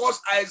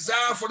 Because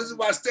Isaiah 46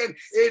 verse 10,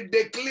 it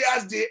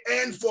declares the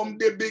end from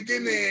the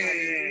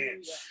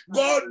beginning.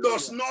 God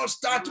does not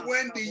start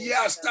when the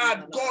year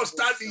starts. God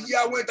starts the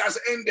year when it has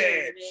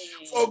ended.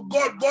 For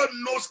God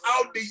knows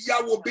how the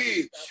year will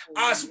be.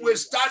 As we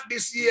start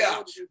this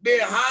year,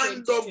 the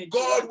hand of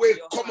God will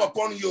come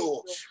upon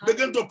you.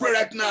 Begin to pray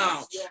right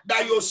now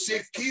that you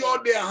secure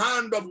the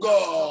hand of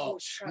God.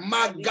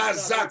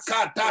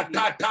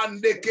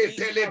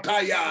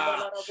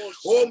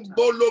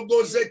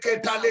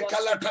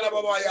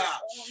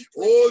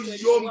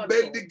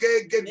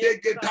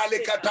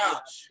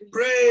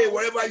 Pray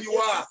wherever you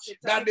are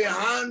that the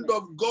hand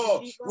of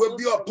God will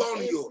be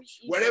upon you.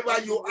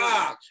 Wherever you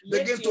are,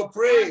 begin to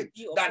pray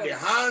that the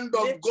hand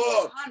of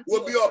God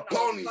will be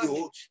upon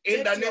you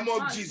in the name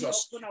of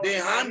Jesus.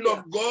 The hand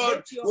of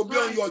God will be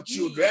on your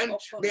children.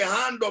 The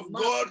hand of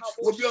God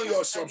will be on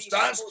your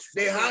substance.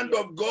 The hand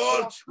of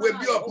God will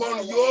be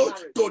upon you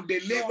to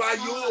deliver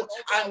you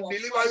and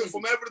deliver you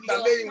from everything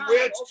that lay in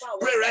wait.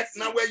 Pray right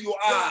now where you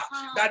are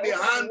that the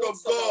hand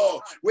of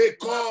God will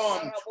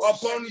come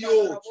upon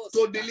you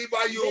to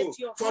deliver you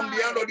from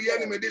the hand of the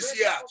enemy this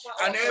year,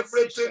 and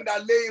everything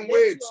that lay in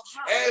wait,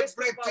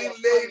 everything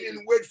laying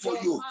in wait for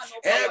you,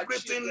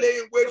 everything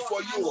laying in wait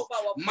for you.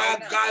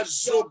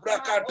 Magazo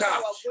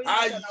brakata,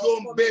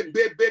 ayom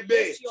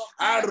bebe,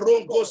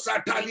 arongo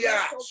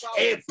satalia,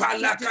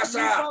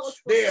 epalakasa.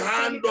 The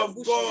hand of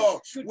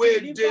God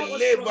will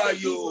deliver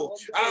you.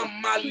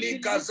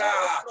 Amalikaza,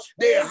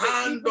 the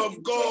hand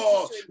of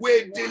God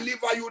will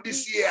deliver you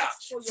this year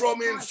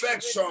from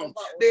infection.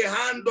 The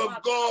hand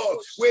of God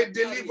will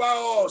deliver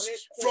us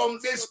from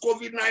this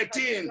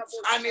COVID-19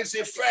 and its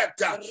effect.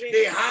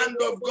 The hand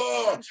of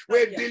God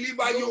will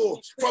deliver you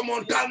from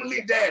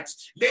untimely death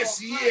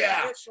this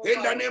year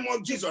in the name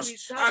of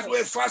Jesus. As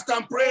we fast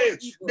and pray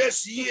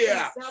this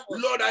year,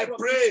 Lord, I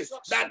pray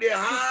that the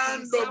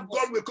hand of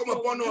God will come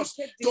upon us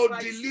to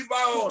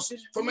deliver us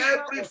from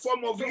every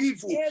form of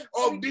evil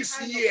of this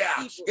year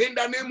in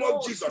the name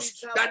of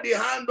Jesus. That the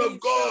hand of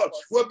God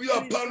will be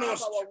upon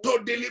us to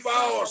deliver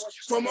us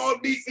from all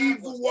the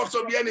evil works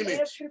of the enemy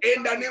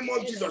in the name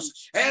of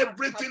Jesus.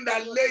 Everything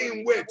that lay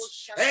in wait,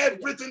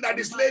 everything that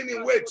is laying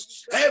in wait,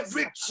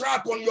 every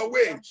trap on your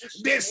way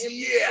this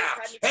year,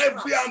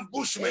 every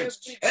ambushment,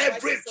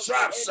 every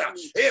trap,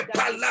 every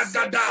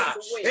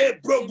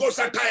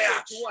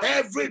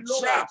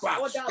trap,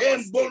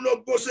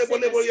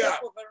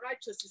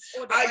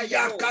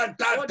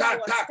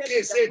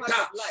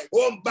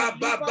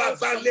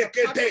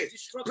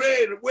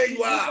 pray where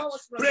you are.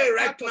 Pray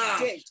right now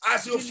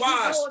as you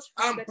fast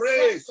and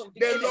pray.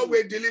 The Lord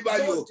will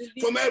deliver you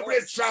from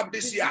every trap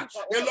this year.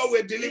 The Lord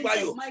will deliver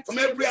you from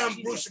every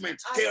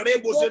ambushment.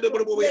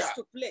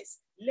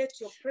 Let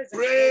your presence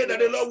Pray go that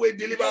with the Lord will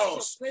deliver Let your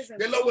us.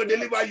 presence The Lord go will with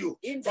deliver you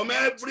in the from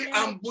mighty every name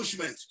of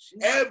ambushment, Jesus.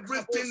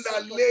 everything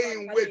that lay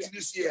in wait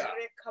this year.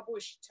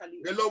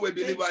 The Lord will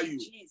deliver Thank you.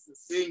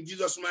 Jesus. In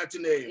Jesus' mighty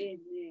name.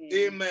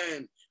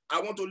 Amen. I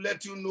want to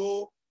let you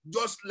know,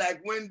 just like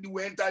when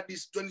we entered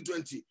this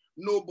 2020,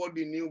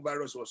 nobody knew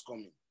virus was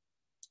coming.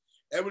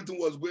 Everything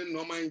was going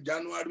normal in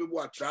January. People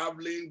were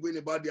traveling, going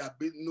about their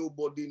business.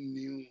 Nobody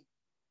knew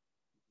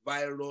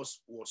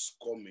virus was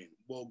coming,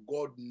 but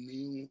God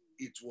knew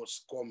it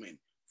was coming.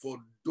 For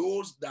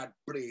those that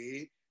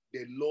pray,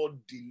 the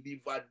Lord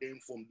delivered them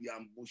from the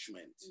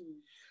ambushment.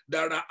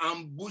 There are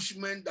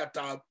ambushments that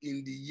are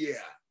in the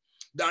air.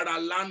 There are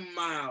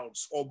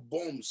landmines or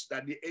bombs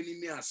that the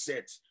enemy has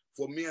set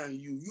for me and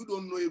you. You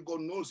don't know it,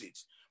 God knows it.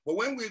 But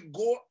when we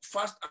go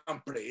fast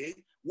and pray,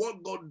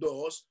 what God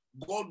does,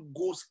 God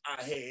goes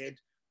ahead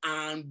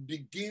and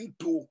begin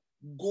to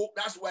go.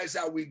 That's why I say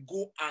I will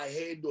go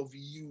ahead of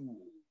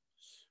you.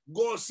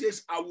 God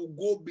says, I will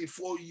go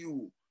before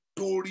you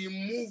to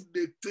remove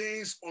the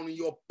things on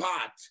your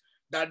path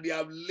that they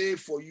have laid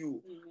for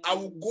you. I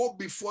will go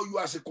before you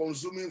as a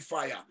consuming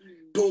fire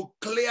to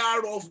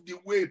clear off the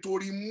way, to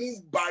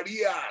remove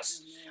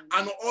barriers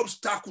and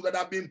obstacles that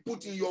have been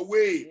put in your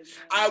way.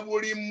 I will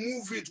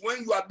remove it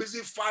when you are busy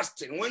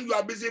fasting, when you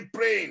are busy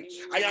praying.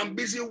 I am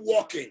busy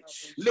walking.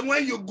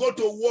 When you go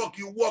to work,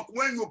 you walk.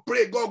 When you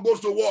pray, God goes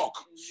to work.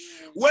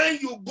 When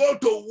you go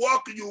to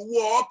work, you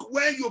walk.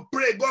 When you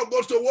pray, God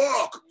goes to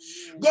work.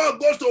 God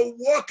goes to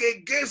work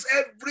against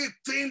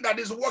everything that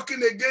is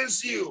working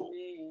against you.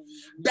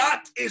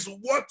 That is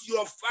what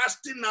your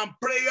fasting and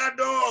prayer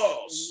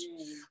does.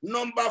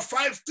 Number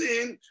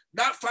 15,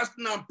 that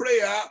fasting and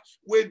prayer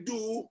we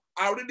do,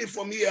 I'll read it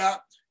from here,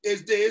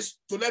 is this,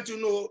 to let you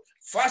know,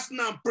 fasting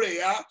and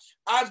prayer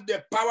has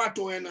the power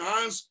to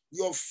enhance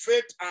your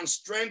faith and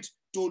strength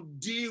to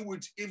deal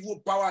with evil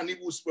power and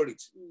evil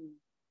spirit.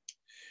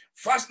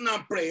 Fasting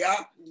and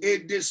prayer,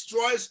 it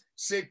destroys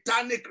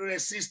satanic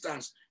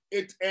resistance.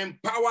 It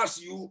empowers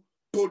you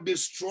to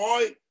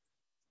destroy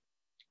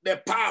the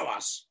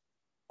powers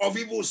of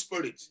evil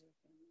spirits,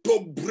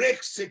 to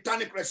break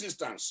satanic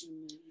resistance.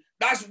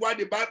 That's why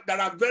the Bible,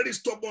 there are very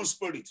stubborn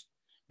spirits.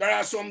 There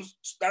are some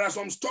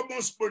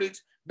stubborn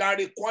spirits that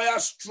require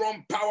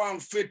strong power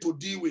and faith to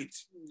deal with,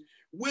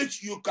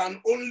 which you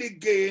can only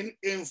gain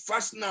in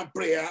fasting and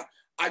prayer.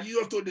 As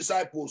Jesus told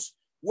disciples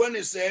when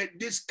he said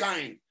this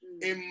kind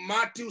in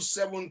Matthew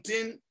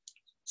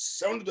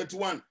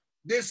 17:7-21,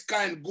 this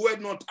kind goeth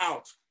not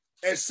out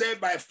except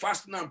by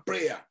fasting and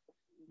prayer.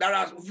 There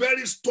are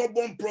very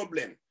stubborn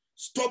problems,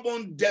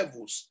 stubborn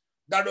devils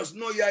that does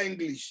not hear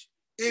English.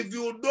 If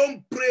you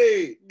don't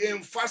pray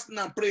in fasting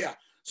and prayer,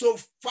 so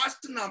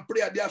fasting and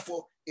prayer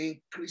therefore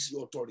increase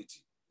your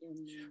authority.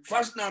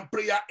 Fasting and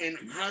prayer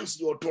enhance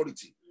your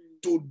authority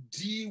to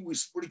deal with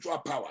spiritual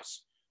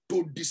powers,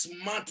 to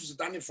dismantle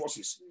satanic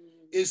forces.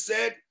 He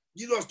said,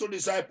 Jesus told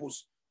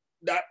disciples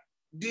that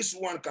this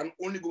one can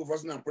only go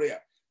fasting and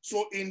prayer.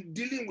 So in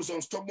dealing with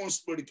some stubborn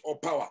spirit or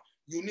power,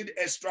 you need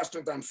extra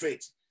strength and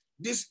faith.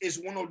 This is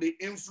one of the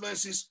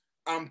influences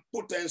and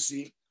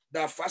potency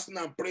that fasting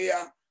and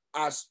prayer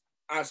has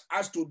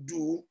to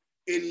do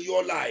in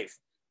your life.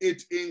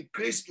 It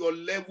increased your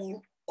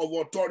level of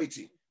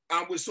authority.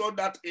 And we saw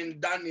that in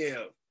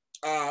Daniel.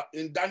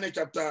 In Daniel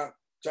chapter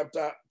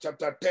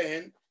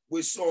 10,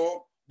 we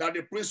saw that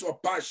the prince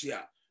of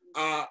Persia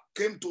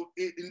came to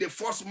in the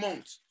first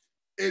month.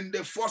 In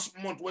the first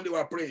month when they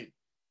were praying,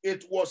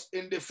 it was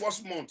in the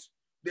first month,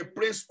 the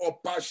prince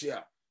of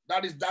Persia,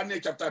 that is Daniel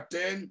chapter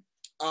 10,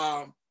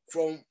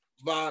 from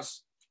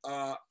verse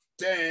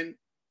 10,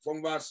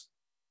 from verse,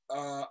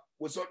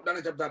 we saw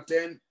Daniel chapter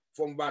 10,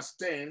 from verse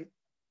 10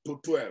 to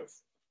 12.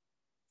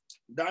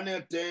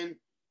 Daniel 10,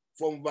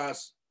 from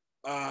verse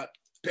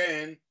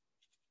 10,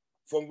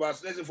 from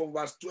verse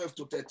 12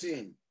 to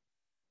 13.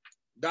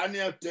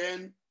 Daniel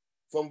 10,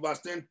 from verse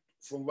 10,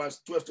 from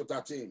verse 12 to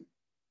 13.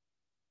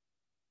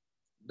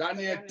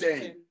 Daniel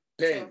 10,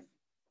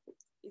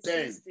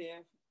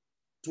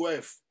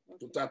 12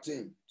 to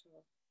 13.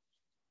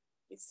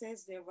 It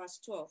says there, verse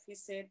 12, he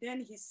said,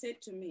 then he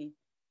said to me,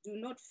 do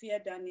not fear,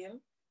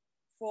 Daniel,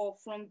 for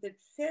from the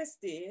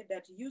first day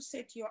that you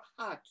set your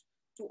heart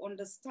to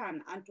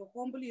understand and to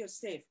humble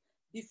yourself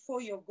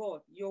before your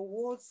God, your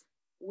words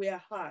were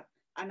heard,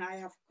 and I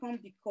have come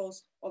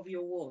because of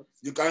your words.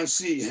 You can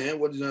see,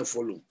 what did I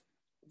follow?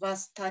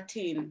 Verse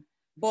 13,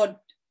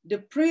 but the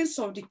prince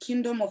of the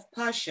kingdom of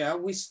Persia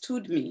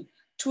withstood me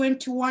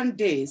 21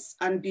 days,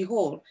 and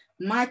behold,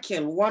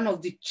 Michael, one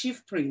of the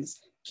chief princes,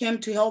 came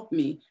to help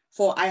me,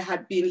 for I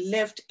had been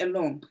left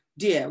alone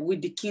there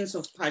with the kings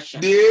of Persia.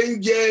 The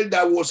angel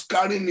that was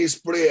carrying his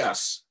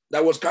prayers,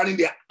 that was carrying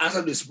the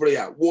answer to his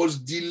prayer, was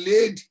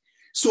delayed.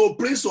 So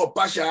prince of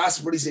Persia has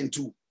prison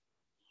too.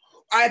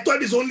 I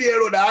thought it's only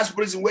Herod that has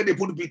prison where they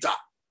put Peter.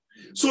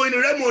 So in the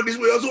realm of this,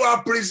 we also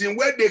have prison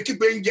where they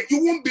keep angel.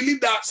 You won't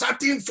believe that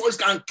certain force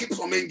can keep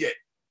some angel.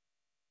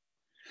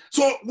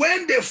 So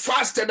when they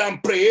fasted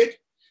and prayed,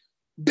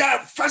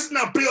 that fasting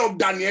and prayer of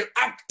Daniel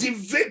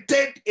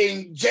activated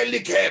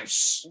angelic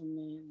helps.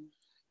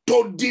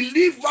 to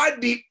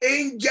deliver the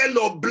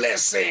angel of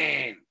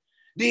blessing,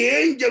 the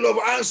angel of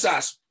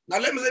answers. Now,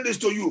 let me say this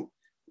to you.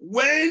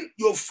 When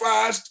you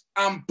fast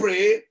and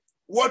pray,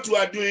 what you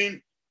are doing,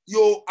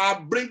 you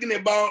are bringing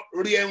about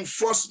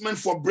reinforcement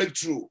for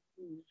breakthrough.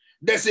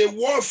 There's a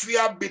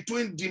warfare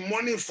between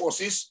demonic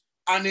forces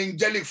and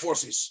angelic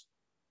forces.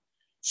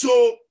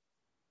 So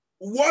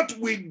what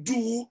we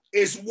do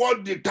is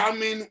what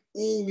determines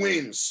who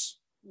wins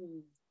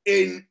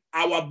in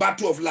our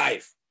battle of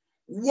life.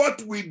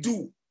 What we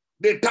do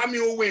determines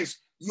who wins.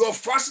 Your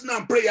fasting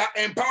and prayer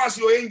empowers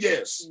your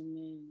angels.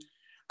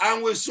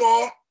 And we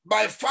saw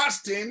by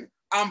fasting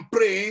and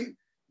praying,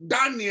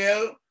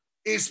 Daniel,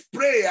 his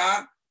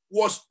prayer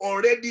was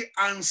already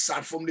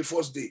answered from the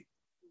first day.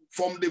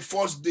 From the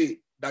first day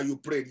that you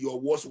prayed, your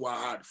words were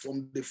heard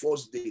from the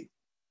first day.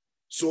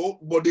 So,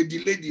 but they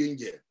delayed the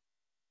angel.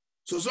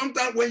 So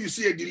sometimes when you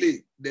see a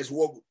delay, there's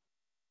work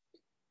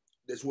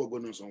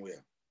going on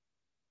somewhere.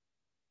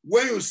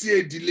 When you see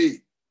a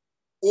delay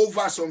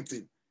over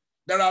something,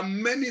 there are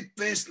many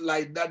things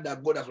like that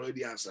that God has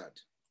already answered.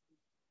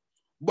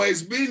 But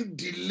it's being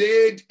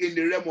delayed in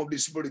the realm of the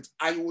spirit,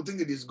 and you will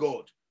think it is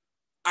God.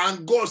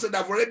 And God said,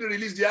 I've already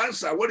released the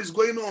answer. What is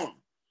going on?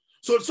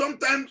 So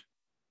sometimes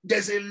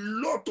there's a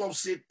lot of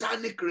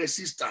satanic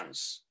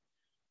resistance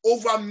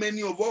over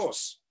many of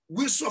us.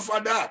 We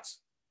suffer that.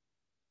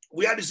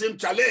 We have the same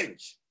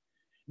challenge.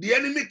 The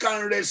enemy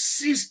can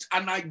resist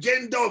an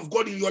agenda of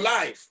God in your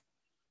life.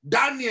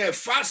 Daniel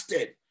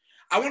fasted.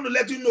 I want to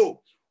let you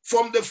know,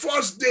 from the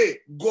first day,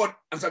 God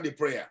answered the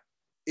prayer.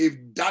 If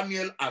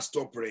Daniel had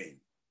stopped praying,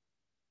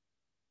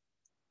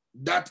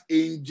 that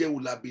angel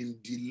will have been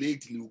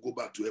delayed till he will go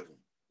back to heaven.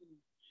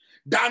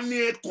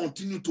 Daniel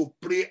continued to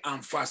pray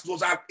and fast. It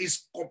was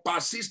his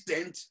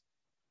persistence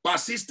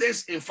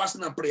in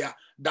fasting and prayer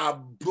that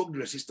broke the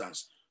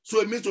resistance. So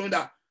it means to me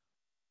that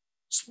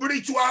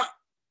spiritual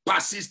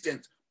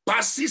persistence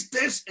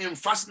in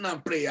fasting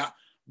and prayer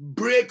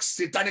breaks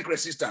satanic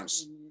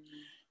resistance.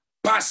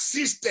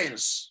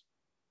 Persistence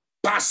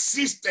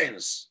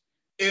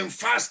in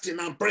fasting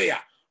and prayer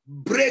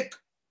break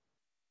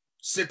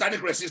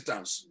satanic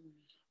resistance.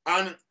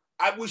 And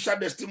I will share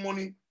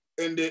testimony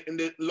in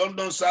the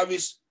London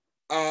service.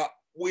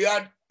 We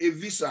had a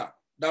visa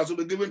that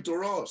was given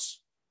to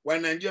us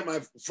when Nigeria,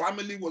 my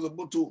family was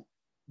about to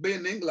be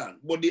in England,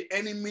 but the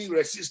enemy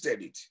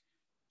resisted it.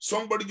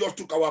 Somebody just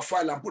took our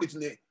file and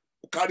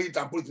carried it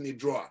and put it in a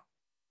drawer.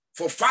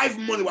 For 5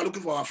 months, we were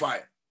looking for our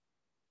file.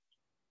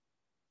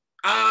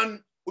 And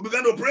we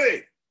began to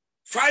pray.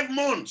 5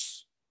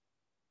 months.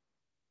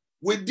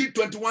 We did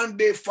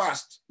 21-day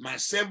fast.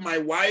 Myself, my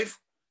wife,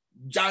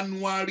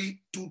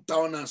 January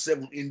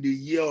 2007, in the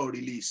year of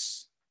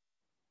release.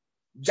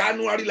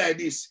 January like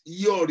this,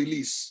 year of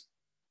release.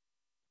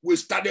 We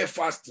started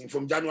fasting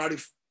from January,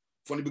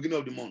 from the beginning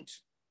of the month.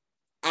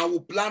 And we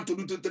plan to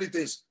do 3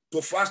 things: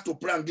 to fast, to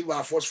pray, and give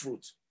our first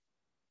fruit.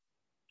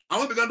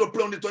 And we began to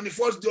pray on the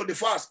 21st day of the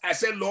fast. I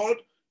said, Lord,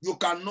 you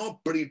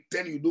cannot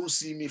pretend you don't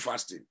see me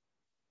fasting.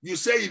 You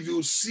say if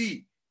you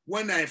see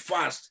when I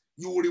fast,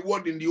 you will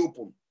reward in the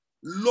open.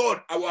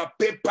 Lord, our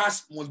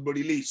papers must be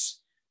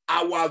released.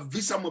 Our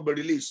visa must be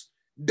released.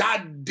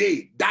 That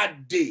day,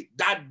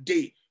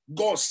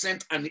 God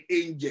sent an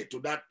angel to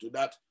that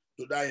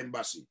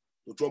embassy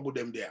to trouble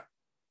them there.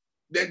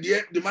 Then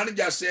the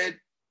manager said,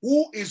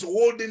 who is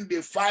holding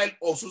the file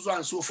of so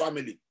and so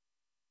family?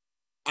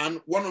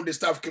 And one of the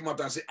staff came out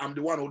and said, I'm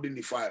the one holding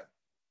the file.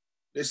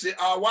 They say,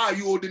 why are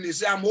you holding it? He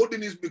said, I'm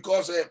holding it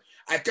because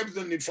I kept it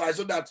on the file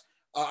so that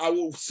I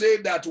will say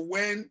that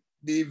when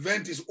the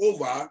event is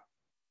over,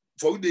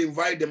 for you to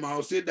invite them, I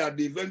will say that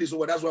the event is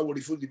over. That's why we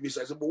refuse the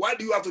visa. I said, but why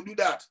do you have to do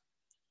that?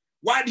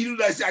 Why do you do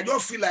that? I said, I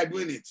just feel like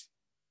doing it.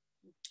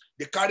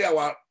 They carry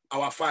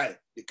our file.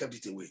 They kept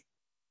it away.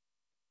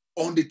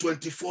 On the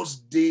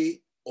 21st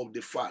day of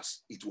the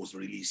fast, it was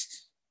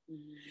released.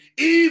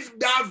 If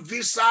that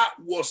visa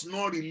was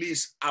not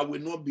released, I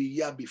will not be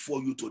here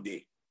before you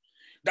today.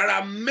 There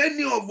are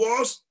many of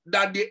us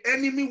that the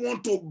enemy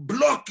want to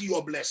block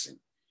your blessing,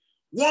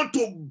 want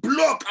to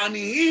block and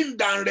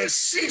hinder and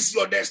resist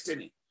your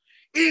destiny.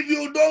 If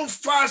you don't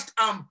fast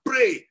and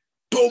pray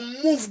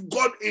to move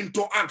God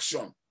into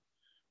action,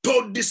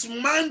 to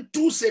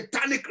dismantle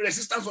satanic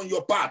resistance on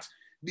your part,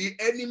 the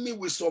enemy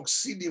will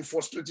succeed in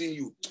frustrating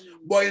you.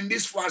 But in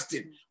this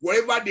fasting,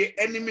 wherever the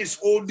enemy is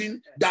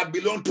holding that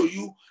belong to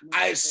you,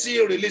 I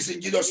see release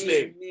in Jesus'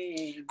 name.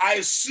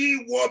 I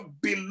see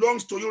what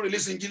belongs to you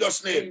release in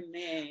Jesus' name.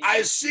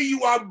 I see you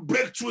have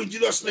breakthrough in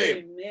Jesus'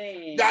 name.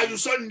 That you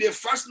saw in the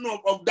fasting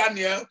of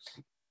Daniel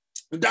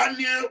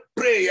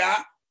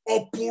prayer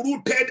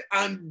uprooted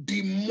and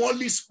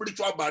demolished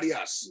spiritual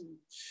barriers.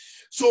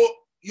 So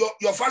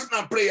your fasting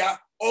and prayer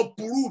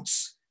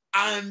uproots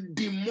and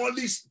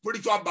demolish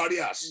spiritual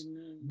barriers.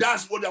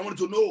 That's what I want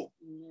you to know.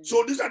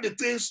 So these are the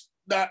things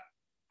that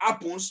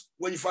happens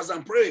when you fast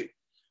and pray.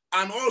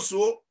 And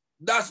also,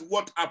 that's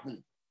what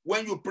happens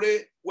when you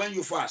pray, when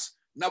you fast.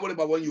 Not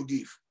about when you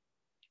give.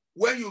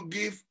 When you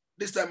give,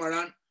 this time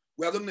around,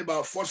 we are talking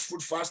about first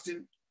fruit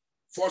fasting,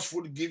 first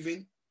fruit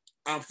giving,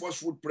 and first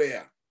fruit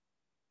prayer.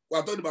 We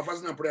are talking about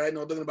fasting and prayer,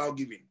 not talking about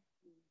giving.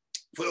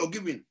 For your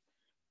giving,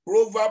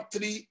 Proverbs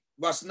 3,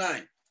 verse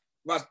 9,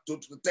 verse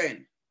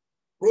 10.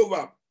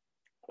 Proverbs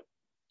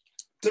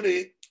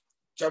 3,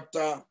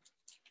 chapter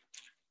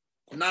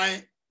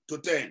 9 to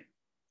 10.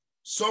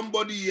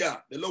 Somebody here,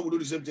 the Lord will do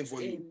the same thing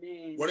for you.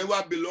 Amen.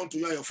 Whatever belongs to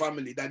you and your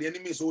family that the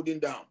enemy is holding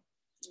down,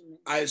 Amen.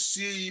 I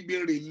see you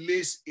being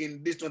released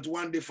in this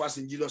 21-day fast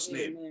in Jesus'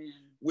 name. Amen.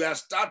 We are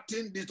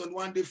starting this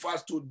 21-day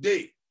fast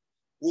today.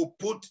 We'll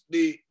put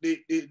the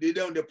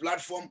day on the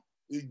platform.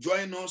 You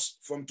join us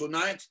from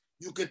tonight,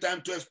 UK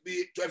time, 12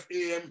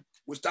 a.m.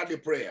 We start the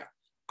prayer.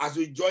 As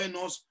you join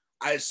us,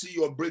 I see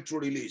your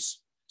breakthrough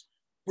release.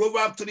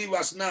 Proverbs 3,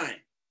 verse 9.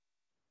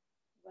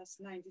 Verse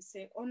 9, they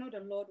say, honor the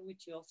Lord with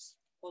your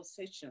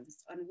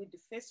possessions and with the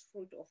first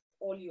fruit of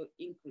all your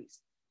increase.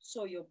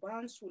 So your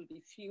barns will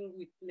be filled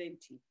with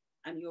plenty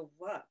and your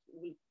vat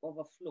will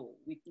overflow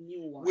with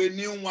new wine. With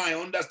new wine.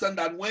 Understand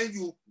that when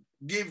you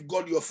give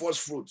God your first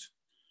fruit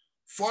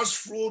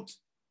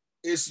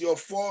is your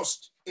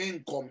first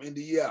income in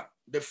the year,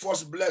 the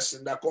first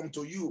blessing that comes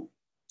to you.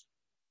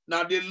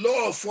 Now, the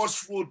law of first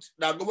fruit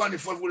that governs the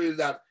first fruit is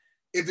that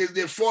it is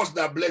the first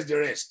that bless the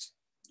rest.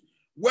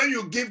 When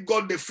you give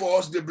God the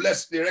first, the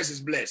rest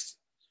is blessed.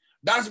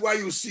 That's why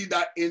you see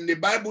that in the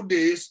Bible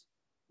days,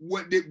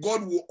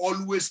 God will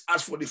always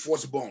ask for the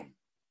firstborn.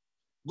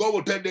 God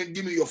will tell them,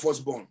 give me your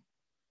firstborn.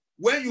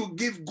 When you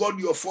give God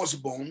your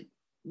firstborn,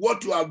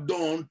 what you have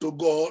done to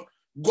God,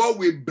 God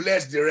will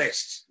bless the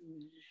rest.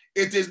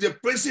 It is the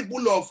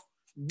principle of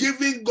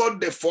giving God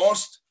the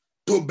first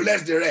to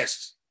bless the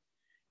rest.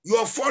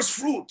 Your first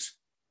fruit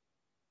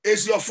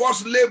is your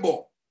first labor,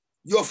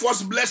 your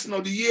first blessing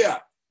of the year.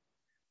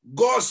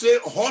 God says,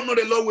 honor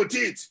the Lord with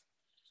it.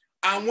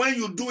 And when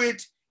you do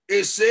it,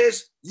 it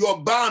says your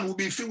barn will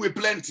be filled with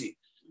plenty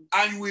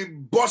and you will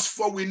burst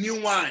forth with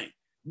new wine.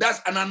 That's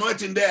an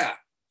anointing there.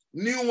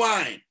 New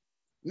wine.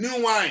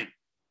 New wine.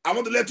 I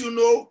want to let you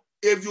know,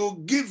 if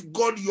you give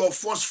God your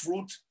first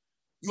fruit,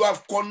 you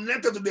have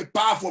connected to the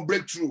power for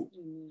breakthrough.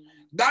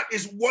 That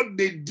is what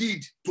they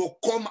did to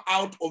come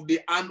out of the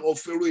hand of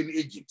Pharaoh in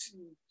Egypt.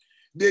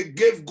 They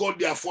gave God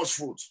their first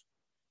fruit.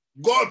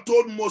 God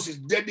told Moses,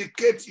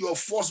 dedicate your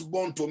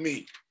firstborn to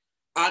me,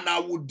 and I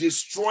will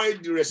destroy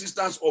the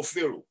resistance of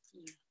Pharaoh.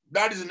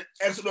 That is in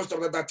Exodus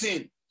chapter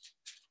 13.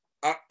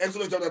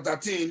 Exodus chapter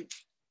 13,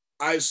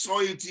 I saw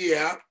it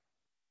here,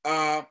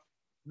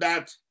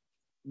 that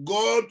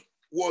God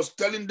was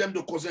telling them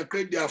to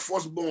consecrate their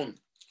firstborn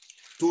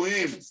to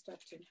him.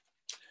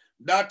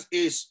 That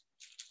is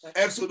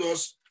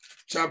Exodus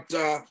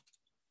chapter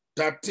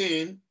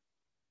 13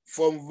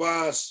 from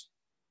verse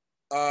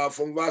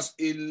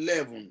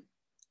 11.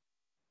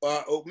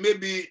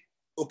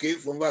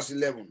 From verse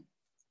 11.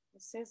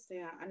 It says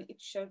there, and it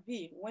shall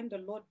be when the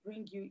Lord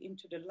bring you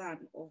into the land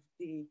of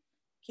the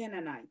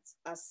Canaanites,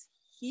 as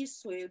he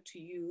swore to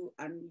you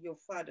and your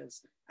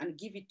fathers, and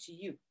give it to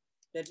you,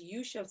 that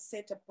you shall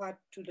set apart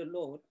to the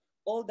Lord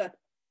all that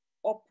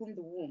open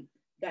the womb,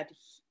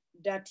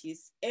 that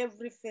is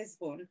every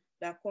firstborn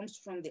that comes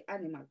from the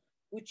animal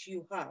which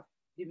you have,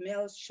 the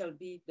males shall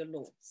be the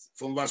Lord's.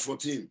 From verse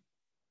 14.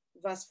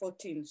 Verse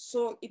 14,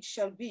 so it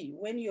shall be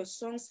when your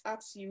sons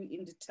ask you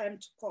in the time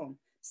to come,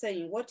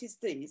 saying, what is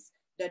this?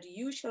 That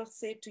you shall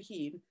say to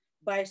him,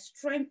 by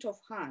strength of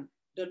hand,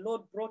 the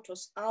Lord brought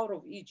us out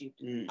of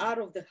Egypt, out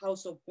of the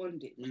house of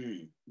bondage.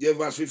 Yeah,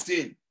 verse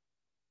 15.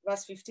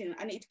 Verse 15,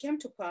 and it came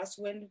to pass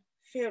when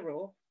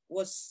Pharaoh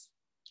was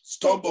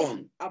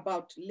stubborn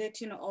about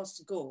letting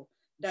us go,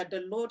 that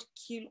the Lord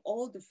killed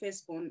all the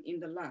firstborn in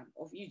the land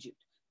of Egypt,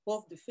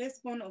 both the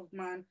firstborn of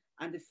man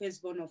and the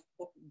firstborn of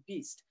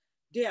beast.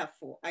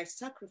 Therefore, I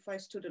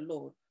sacrifice to the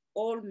Lord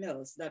all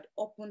males that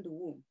open the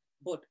womb,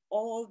 but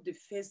all the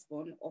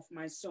firstborn of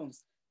my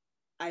sons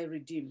I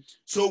redeemed.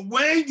 So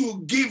when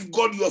you give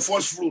God your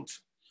first fruit,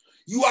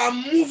 you are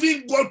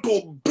moving God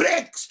to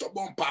break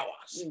stubborn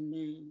powers.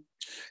 Amen.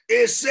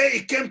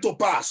 It came to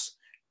pass,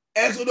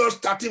 Exodus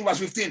 13 verse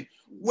 15,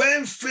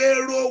 when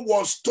Pharaoh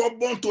was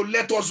stubborn to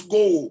let us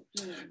go,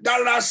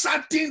 there are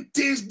certain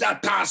things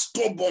that are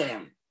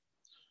stubborn.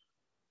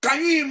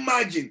 Can you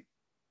imagine?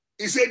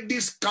 He said,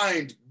 this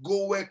kind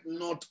goeth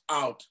not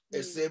out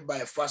except by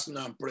fasting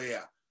and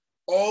prayer.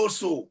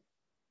 Also,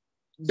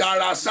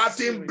 there are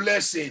certain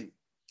blessings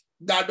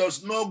that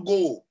does not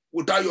go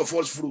without your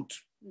first fruit.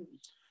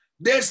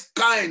 This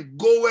kind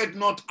goeth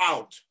not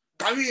out.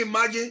 Can you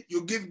imagine?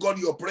 You give God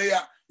your prayer,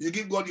 you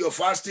give God your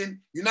fasting,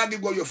 you now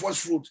give God your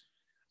first fruit.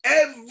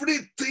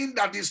 Everything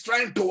that is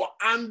trying to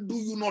undo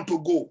you not to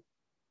go.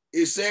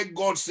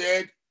 God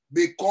said,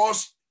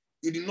 because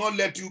he did not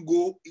let you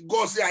go,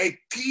 God said, I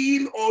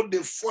kill all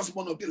the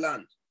firstborn of the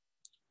land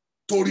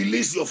to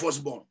release your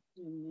firstborn.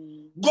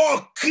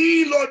 God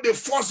killed all the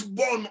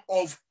firstborn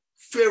of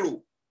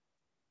Pharaoh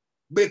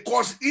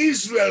because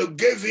Israel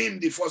gave him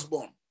the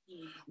firstborn.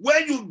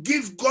 When you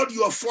give God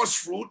your first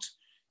fruit,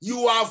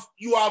 you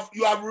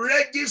have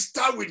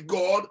registered with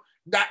God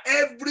that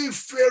every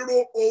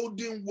Pharaoh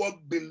holding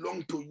what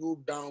belonged to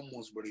you down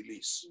must be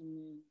released.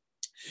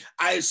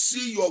 I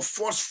see your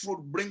first fruit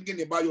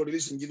bringing about your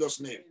release in Jesus'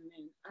 name.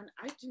 Amen. And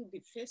I think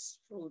the first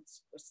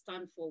fruits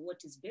stand for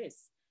what is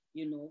best.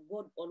 You know,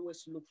 God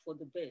always look for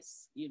the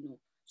best, you know.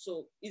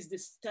 So it's the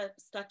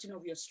starting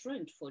of your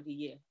strength for the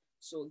year.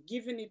 So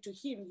giving it to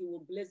him, he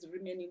will bless the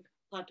remaining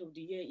part of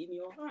the year in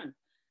your hand.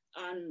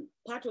 And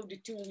part of the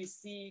thing we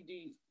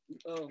see,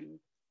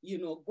 you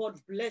know, God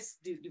bless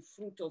the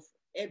fruit of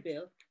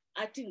Abel.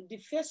 I think the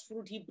first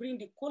fruit, he bring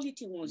the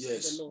quality ones to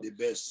the Lord. The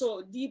best.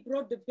 So he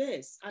brought the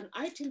best. And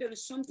I think there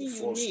is something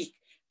unique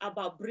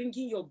about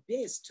bringing your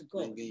best to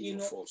God. You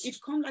know,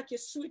 it comes like a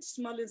sweet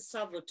smelling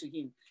savor to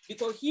him,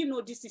 because he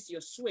know this is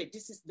your sweat.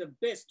 This is the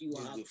best you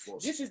have.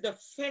 This is the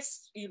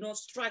first, you know,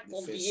 strike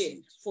of the year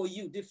for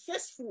you. The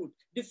first fruit,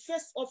 the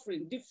first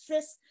offering, the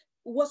first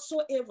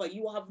whatsoever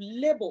you have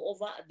labor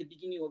over at the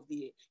beginning of the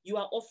year, you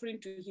are offering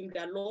to him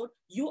that, Lord,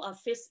 you are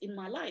first in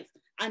my life.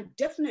 And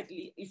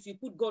definitely, if you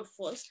put God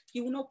first,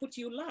 he will not put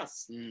you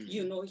last.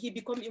 You know, he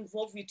become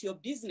involved with your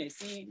business.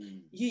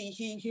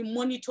 He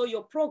monitor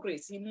your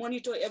progress. He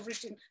monitor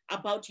everything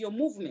about your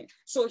movement.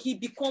 So he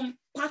become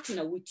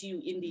partner with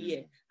you in the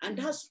year. And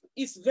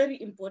it's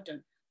very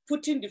important.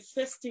 Putting the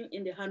first thing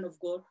in the hand of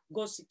God,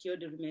 God secure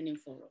the remaining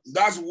for us.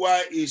 That's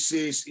why it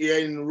says here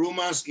in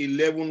Romans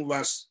 11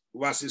 verse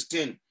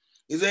 16,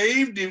 it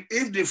says,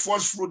 if the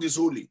first fruit is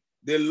holy,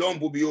 the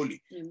lump will be holy.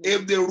 Amen.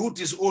 If the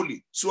root is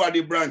holy, so are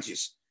the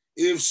branches.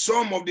 If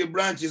some of the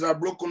branches are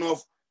broken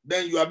off,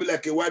 then you will be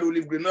like a wild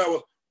olive green.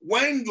 Now,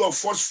 when your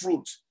first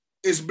fruit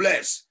is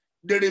blessed,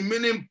 the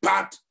remaining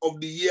part of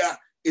the year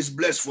is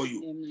blessed for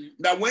you. Amen.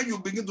 That when you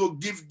begin to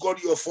give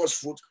God your first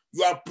fruit,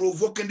 you are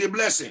provoking the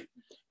blessing.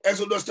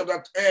 Exodus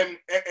chapter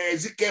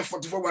Ezekiel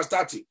 44 verse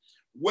 30.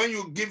 When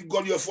you give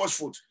God your first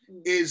fruit,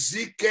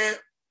 Ezekiel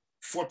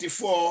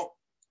 44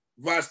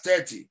 verse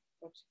 30.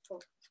 44.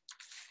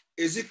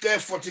 Ezekiel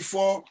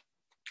 44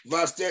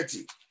 verse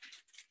 30.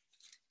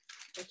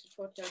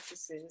 44:30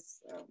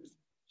 says,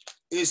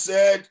 he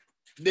said,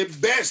 the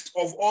best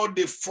of all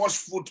the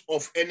first fruit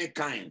of any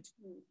kind.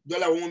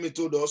 Dollar Woman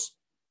told us,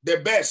 the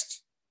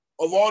best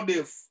of all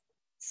the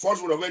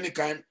first fruit of any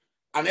kind,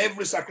 and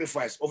every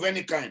sacrifice of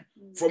any kind,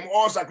 from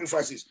all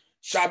sacrifices,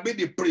 shall be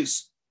the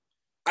priest,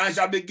 and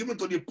shall be given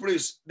to the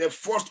priest the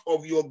first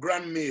of your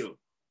grand meal,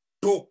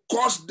 to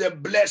cause the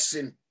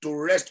blessing to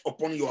rest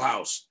upon your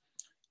house.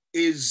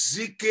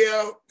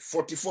 Ezekiel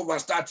 44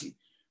 verse 30.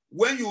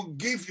 When you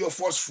give your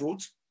first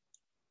fruit,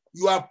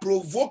 you are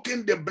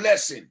provoking the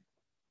blessing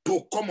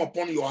to come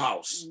upon your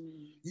house.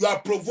 You are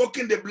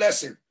provoking the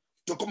blessing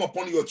to come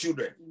upon your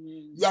children.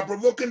 You are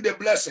provoking the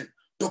blessing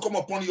to come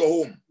upon your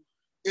home.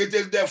 It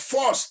is the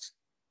first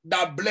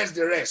that bless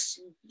the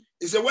rest.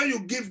 It said when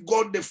you give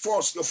God the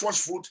first, your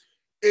first fruit,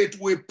 it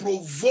will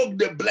provoke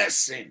the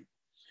blessing.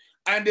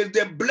 And it's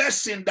the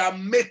blessing that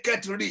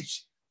maketh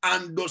rich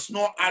and does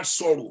not add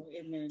sorrow.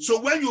 Amen. So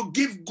when you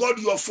give God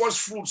your first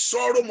fruit,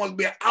 sorrow must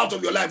be out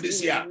of your life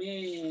this year.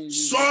 Amen.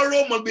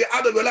 Sorrow must be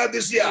out of your life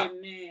this year.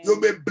 Amen.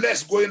 You'll be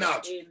blessed going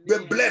out. Amen.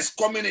 Be blessed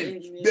coming in.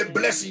 Amen. Be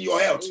blessed in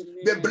your health.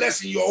 Amen. Be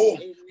blessed in your home.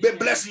 Amen. Be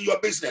blessed in your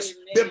business.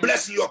 Amen. Be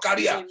blessed in your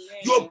career. Amen.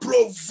 You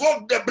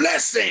provoke the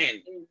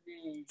blessing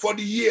for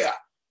the year.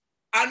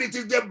 And it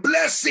is the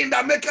blessing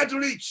that maketh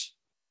rich.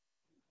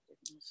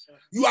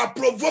 You are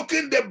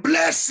provoking the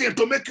blessing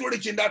to make you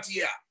rich in that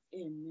year.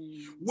 Amen.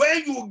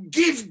 When you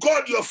give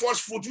God your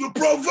first fruit, you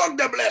provoke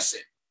the blessing.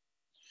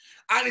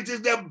 And it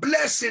is the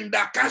blessing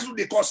that cancels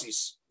the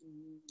curses.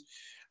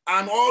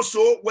 And also,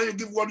 when you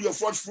give God your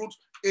first fruit,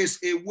 is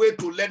a way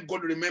to let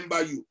God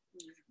remember you.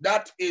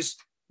 That is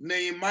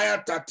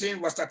Nehemiah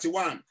 13, verse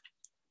 31.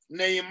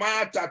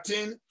 Nehemiah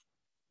 13,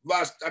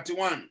 verse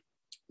 31.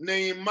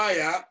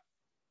 Nehemiah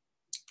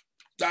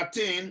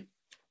 13,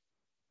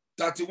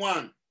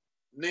 31.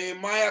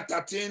 Nehemiah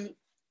 13,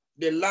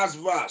 the last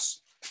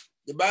verse.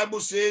 The Bible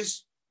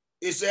says,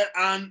 it said,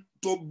 and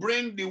to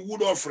bring the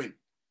wood offering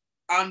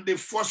and the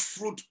first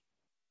fruit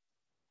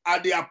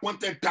at the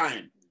appointed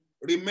time.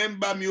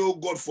 Remember me, O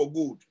God, for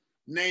good.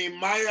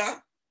 Nehemiah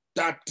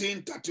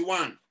 13,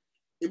 31.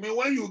 I mean,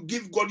 when you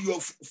give God your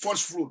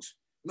first fruit,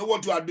 you know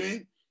what you are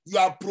doing? You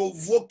are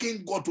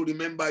provoking God to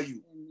remember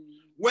you.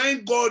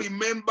 When God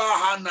remembered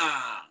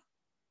Hannah,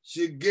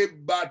 she gave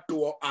birth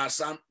to her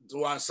son,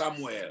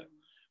 Samuel.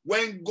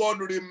 When God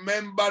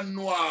remembered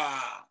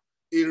Noah,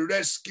 he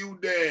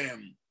rescued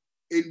them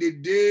in the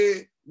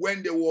day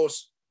when there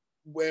was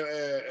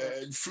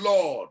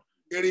flood.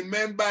 He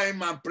remember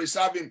him and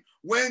preserve him.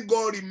 When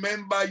God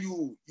remember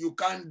you, you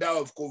can't die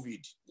of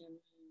COVID.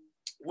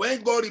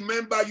 When God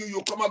remember you,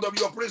 you come out of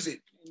your prison.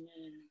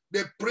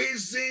 The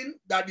prison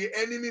that the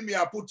enemy may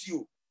have put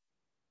you,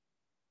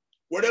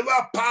 whatever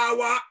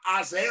power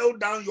has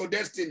held down your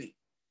destiny,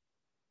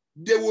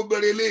 they will be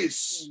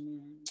released.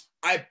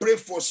 I pray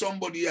for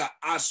somebody here,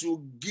 as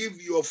you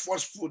give your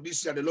first fruit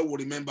this year, the Lord will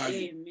remember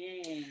you.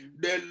 Amen.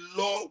 The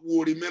Lord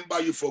will remember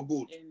you for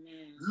good.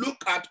 Amen. Look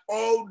at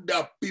all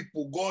the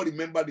people God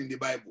remembered in the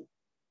Bible.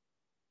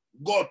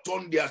 God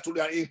turned their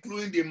story,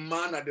 including the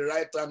man at the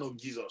right hand of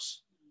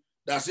Jesus.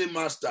 That said,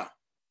 Master,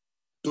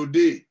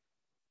 today,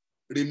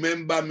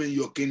 remember me in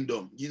your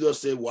kingdom. Jesus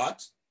said,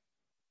 what?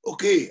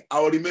 Okay,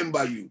 I'll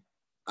remember you.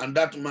 And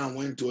that man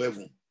went to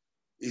heaven.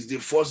 He's the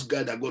first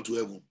guy that got to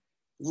heaven,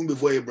 even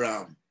before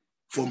Abraham,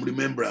 from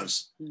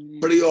remembrance.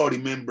 Prayer or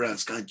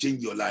remembrance can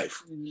change your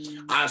life.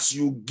 As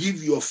you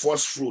give your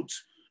first fruit,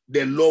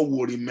 the Lord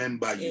will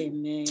remember you.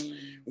 Amen.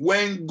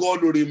 When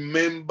God will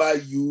remember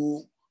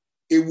you,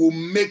 it will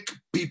make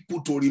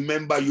people to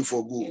remember you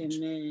for good.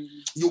 Amen.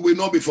 You will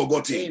not be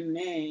forgotten.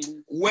 Amen.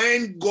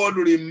 When God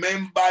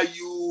remember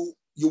you,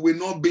 you will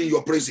not be in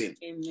your prison.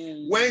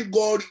 Amen. When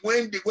God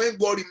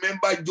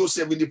remembered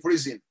Joseph in the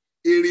prison,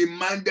 he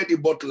reminded the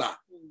butler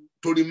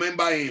to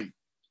remember him.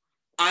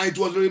 And it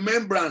was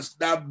remembrance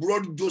that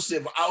brought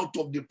Joseph out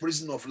of the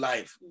prison of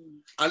life.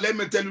 And let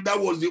me tell you, that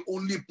was the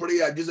only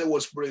prayer Joseph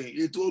was praying.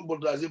 He told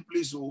butler,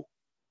 please, oh,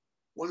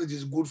 when it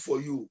is good for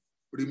you,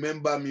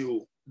 remember me.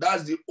 Oh.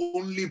 That's the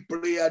only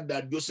prayer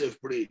that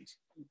Joseph prayed.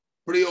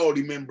 Prayer or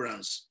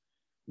remembrance.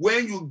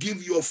 When you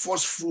give your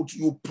first fruit,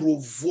 you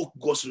provoke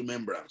God's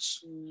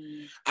remembrance.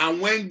 And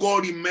when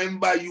God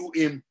remember you,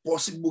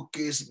 impossible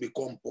case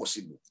become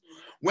possible.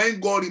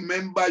 When God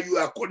remember you,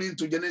 according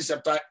to Genesis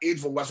chapter 8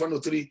 from verse 1 to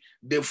 3,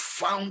 the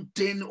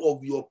fountain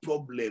of your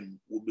problem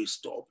will be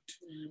stopped.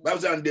 Bible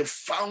says, and the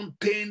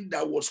fountain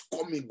that was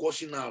coming,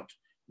 gushing out,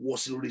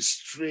 was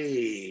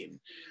restrained,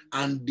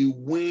 and the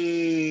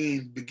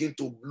wind began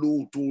to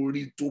blow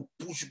to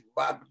push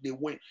back the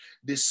wind.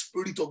 The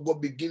Spirit of God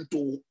begin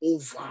to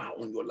over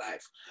on your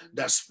life.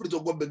 The Spirit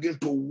of God begin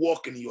to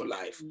walk in your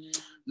life.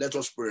 Let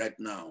us pray right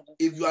now.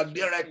 If you are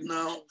there right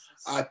now,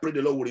 I pray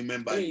the Lord will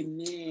remember you.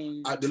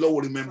 The Lord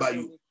will remember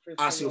you.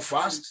 As you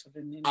fast,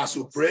 as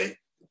you pray,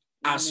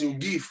 as you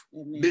give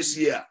this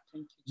year,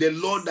 the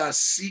Lord that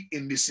see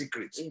in the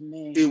secret,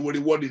 He will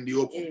reward in the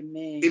open.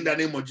 In the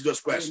name of Jesus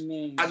Christ.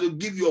 As you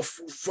give your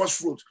first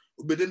fruit,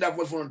 we'll be taking that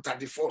first fruit on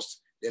 31st,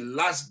 the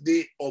last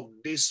day of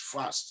this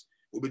fast.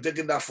 We'll be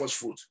taking that first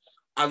fruit.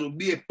 As will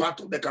be a part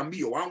of that, can be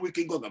your 1 week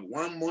income,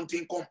 1 month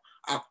income,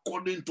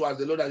 according to as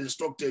the Lord has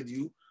instructed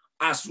you.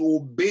 As you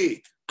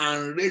obey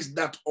and raise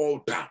that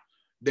altar,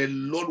 the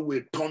Lord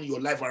will turn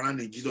your life around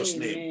in Jesus'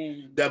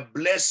 name. The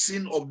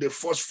blessing of the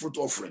first fruit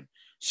offering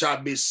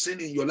shall be seen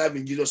in your life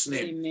in Jesus'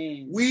 name.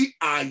 Amen. We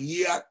are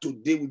here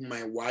today with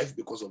my wife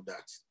because of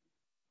that.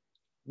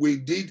 We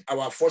did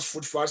our first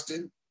fruit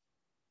fasting,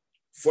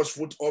 first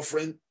fruit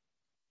offering,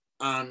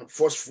 and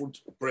first fruit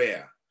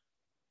prayer,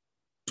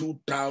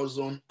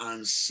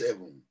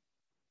 2007.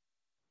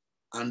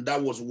 And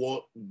that was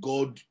what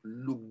God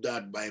looked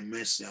at by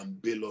mercy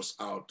and bailed us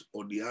out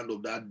on the hand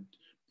of that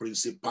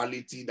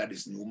principality that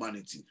is in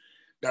humanity.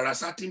 There are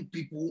certain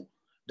people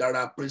that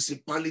are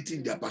principality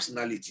in their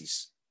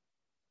personalities.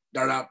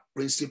 There are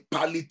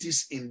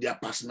principalities in their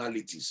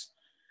personalities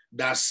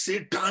that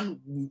Satan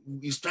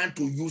is trying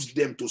to use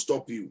them to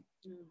stop you.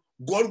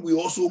 God will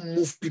also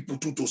move people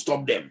to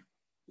stop them.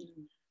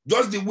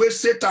 Just the way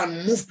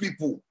Satan moved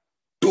people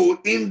to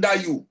hinder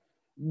you,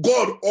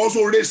 God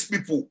also raised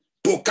people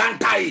to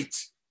counter it.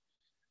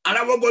 And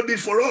that's what God did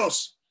for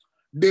us.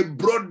 They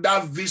brought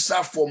that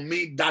visa for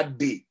me that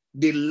day,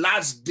 the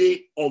last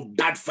day of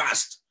that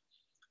fast.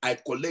 I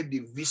collect the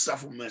visa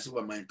for myself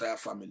and my entire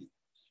family.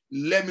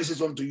 Let me say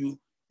something to you.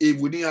 If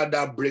we didn't have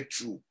that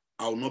breakthrough,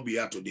 I will not be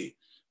here today.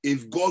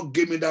 If God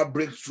gave me that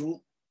breakthrough,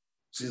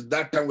 since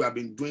that time we have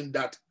been doing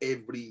that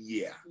every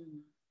year.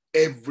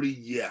 Every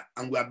year.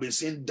 And we have been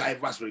seeing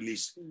diverse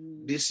release.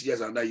 This year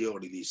is another year of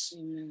release.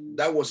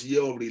 That was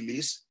year of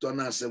release,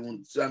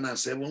 2007.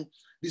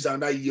 This is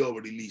another year of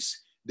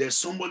release. There's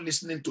someone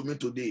listening to me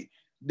today.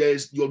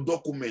 There's your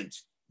document,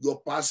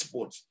 your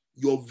passport,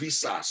 your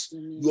visas,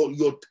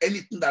 your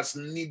anything that's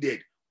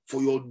needed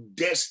for your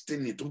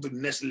destiny to the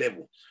next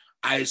level.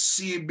 I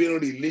see it being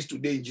released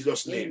today in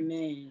Jesus' name.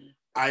 Amen.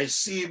 I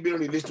see it being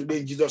released today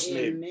in Jesus'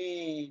 Amen.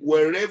 name.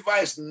 Wherever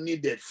is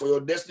needed for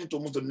your destiny to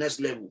move to the next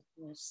level,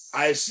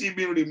 I see it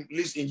being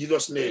released in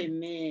Jesus' name.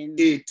 Amen.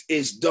 It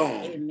is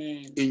done.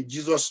 Amen. In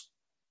Jesus'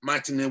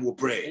 mighty name we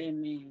pray.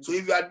 Amen. So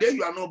if you are there,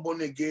 you are not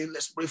born again,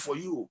 let's pray for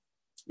you.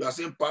 You are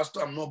saying,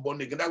 Pastor, I'm not born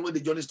again. That's where the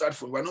journey starts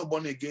from. If you are not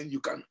born again, you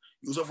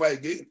suffer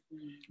again.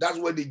 That's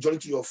where the journey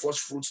to your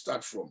first fruit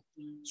starts from.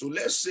 So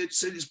let's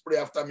say this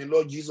prayer after me.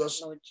 Lord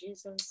Jesus,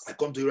 I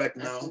come to you right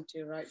now.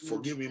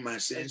 Forgive me my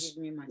sins.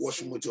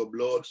 Wash me with your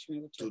blood.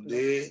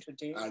 Today,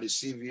 I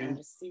receive you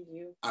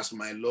as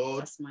my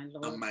Lord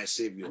and my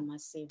Savior.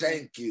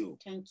 Thank you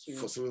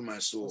for saving my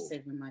soul.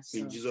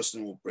 In Jesus'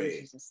 name we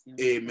pray.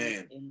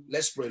 Amen.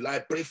 Let's pray. I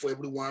pray for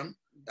everyone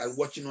that are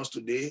watching us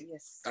today,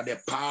 that the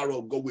power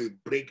of God will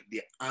break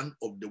the hand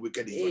of the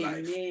wicked in your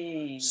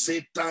life.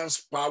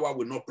 Satan's power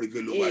will not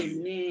prevail over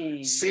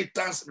you.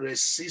 Satan's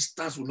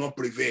resistance will not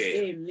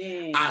prevail.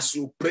 As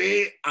you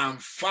pray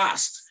and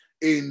fast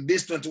in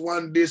these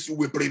 21 days, you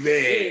will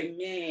prevail.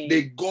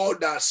 The God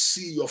that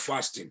see your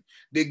fasting,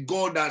 the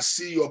God that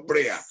see your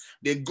prayer,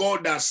 the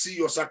God that see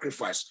your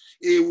sacrifice,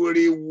 He will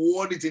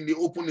reward it in the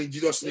open in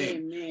Jesus'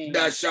 name.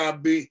 There shall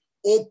be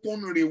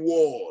open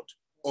reward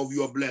of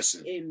your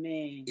blessing.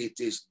 Amen. It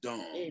is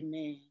done.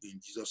 Amen. In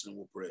Jesus' name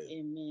we pray.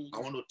 Amen. I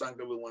want to thank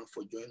everyone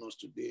for joining us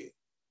today.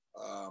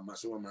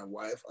 myself and my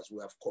wife, as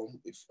we have come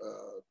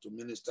to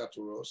minister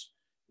to us.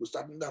 We're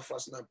starting that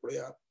fasting and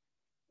prayer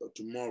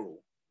tomorrow.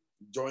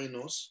 Join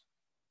us.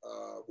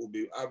 We'll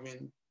be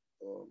having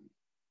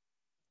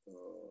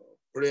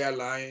prayer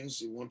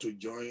lines. You want to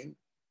join,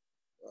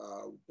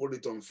 put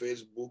it on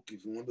Facebook.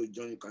 If you want to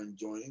join, you can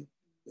join,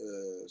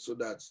 so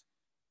that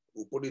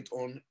we'll put it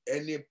on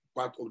any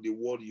part of the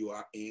world you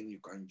are in. You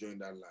can join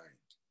that line.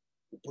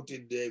 We'll put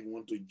it there. If you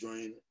want to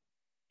join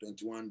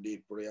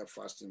 21-day prayer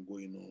fasting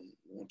going on,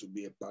 you want to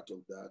be a part of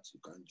that, you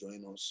can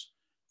join us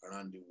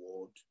around the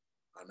world.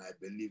 And I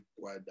believe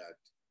quite that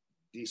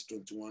these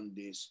 21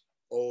 days,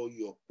 all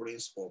your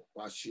prince of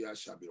Persia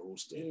shall be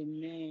roasted.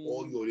 Amen.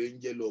 All your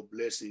angel of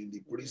blessing in the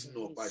prison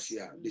of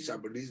Persia, they shall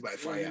be released by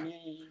fire.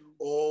 Amen.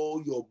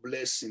 All your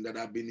blessings that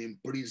have been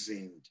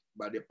imprisoned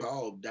by the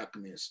power of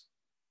darkness,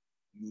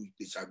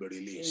 they shall be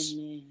released.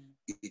 Amen.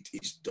 It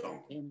is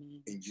done.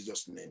 Amen. In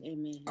Jesus' name.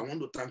 Amen. I want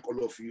to thank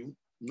all of you,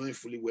 knowing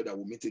fully well that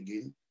we'll meet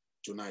again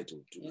tonight.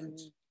 Amen.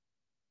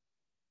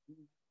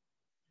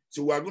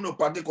 So we are going to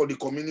partake of the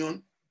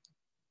communion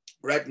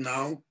right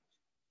now.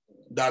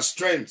 That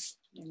strength.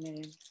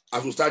 Amen.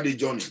 As we start the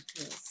journey.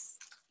 Yes.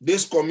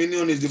 This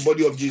communion is the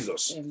body of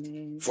Jesus.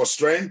 Amen. For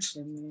strength,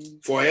 Amen.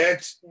 for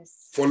health,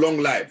 Yes. for long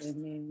life.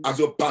 Amen. As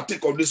you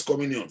partake of this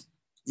communion,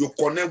 you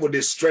connect with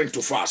the strength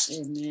to fast.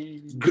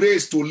 Amen.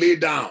 Grace to lay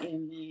down.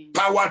 Amen.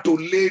 Power to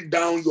lay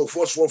down your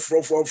first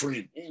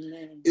offering.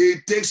 Amen.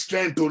 It takes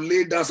strength to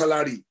lay down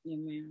salary.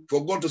 Amen.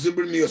 For God to say,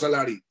 bring me your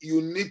salary.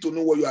 You need to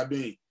know what you are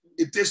doing.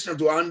 It takes strength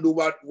to hand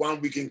over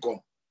 1 week income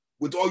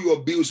with all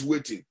your bills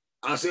waiting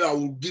and say, I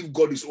will give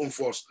God his own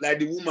first. Like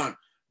the woman,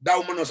 that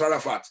woman of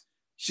Sarafat,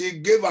 she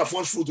gave her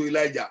first fruit to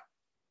Elijah.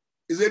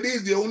 He said, this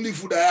is the only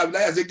food I have.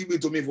 Elijah said, give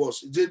it to me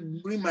first. He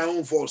said, bring my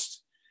own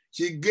first.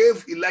 She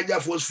gave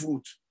Elijah first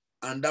fruit,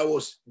 and that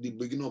was the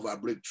beginning of her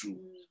breakthrough.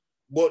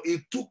 But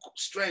it took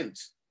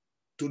strength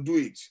to do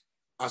it.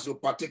 As you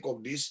partake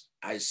of this,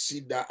 I see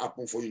that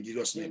happen for you in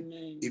Jesus' name.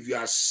 Amen. If you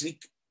are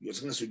sick, your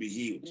sickness will be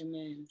healed.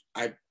 Amen.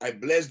 I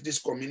bless this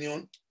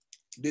communion.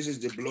 This is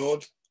the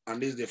blood,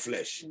 and this is the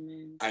flesh.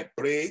 Amen. I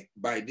pray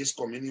by this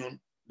communion,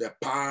 the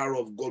power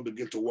of God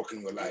begin to work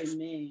in your life.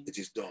 Amen. It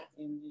is done.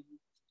 Amen.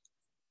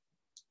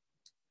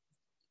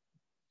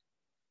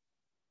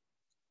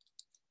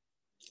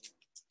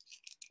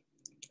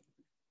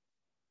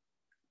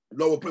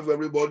 Lord, we pray for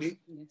everybody.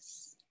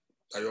 Yes.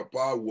 That your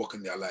power will work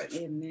in their life.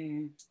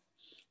 Amen.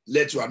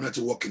 Let your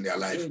anointing work in their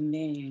life.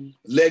 Amen.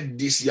 Let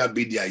this year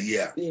be their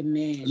year.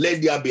 Amen.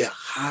 Let there be a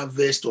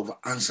harvest of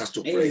answers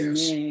to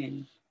prayers.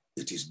 Amen.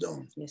 It is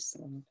done. Yes,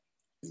 Lord.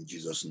 In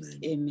Jesus' name.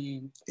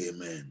 Amen.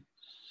 Amen.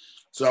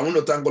 So I want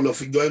to thank all of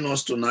you joining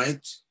us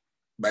tonight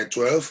by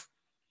 12.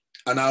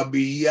 And I'll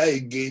be here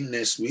again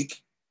next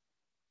week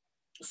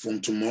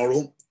from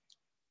tomorrow,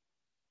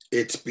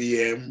 8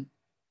 p.m.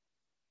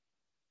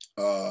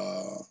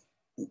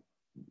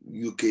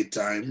 UK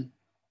time,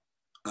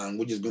 and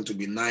which is going to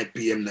be 9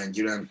 p.m.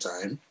 Nigerian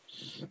time,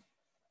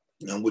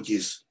 and which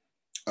is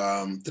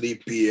 3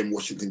 p.m.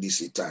 Washington,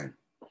 D.C. time.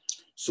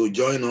 So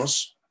join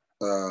us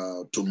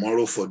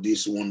tomorrow for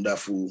this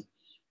wonderful,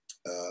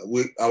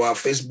 our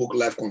Facebook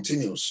Live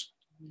continues.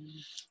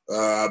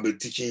 I'll be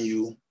teaching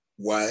you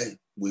why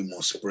we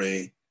must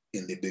pray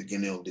in the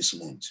beginning of this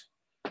month.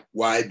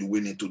 Why do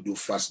we need to do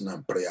fasting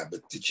and prayer? I'll be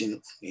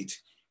teaching it.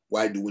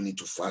 Why do we need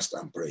to fast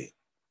and pray?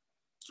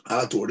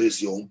 How to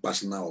raise your own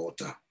personal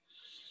altar.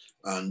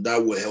 And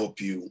that will help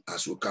you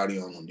as we carry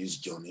on this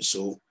journey.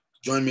 So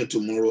join me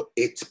tomorrow,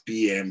 8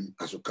 p.m.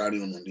 as we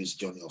carry on this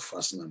journey of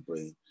fasting and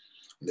praying.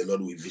 The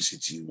Lord will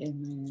visit you.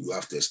 Amen. You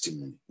have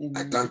testimony. Amen.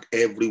 I thank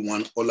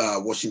everyone, all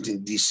our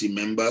Washington, D.C.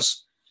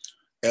 members,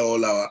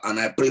 and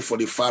I pray for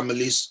the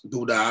families,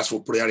 people that ask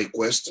for prayer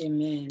requests.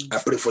 Amen. I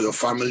pray for your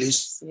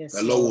families. Yes,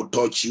 the Lord will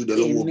touch you. The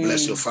Lord will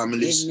bless your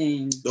families.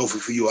 Amen. The Lord will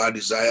fulfill your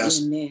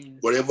desires. Amen.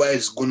 Whatever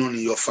is going on in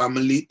your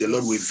family, the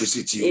Lord will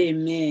visit you.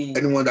 Amen.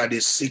 Anyone that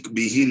is sick,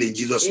 be healed in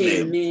Jesus'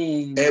 Amen.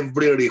 name.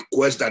 Every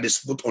request that is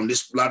put on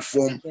this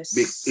platform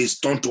is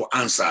turned to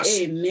answers.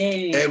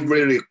 Amen.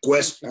 Every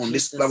request on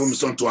this platform is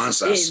turned to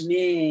answers.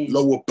 Amen.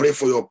 Lord will pray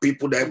for your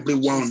people, that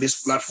everyone on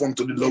this platform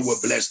today, the Lord will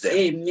bless them.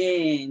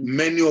 Amen.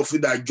 Many of you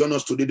that join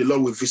us today, the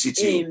Lord will visit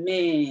you.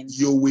 Amen.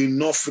 You will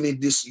not finish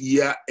this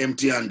year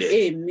empty-handed.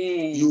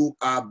 Amen. You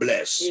are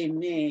blessed.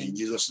 Amen. In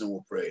Jesus' name we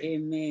pray.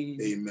 Amen.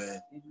 Amen.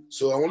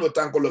 So I want to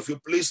thank all of you.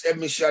 Please help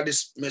me share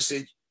this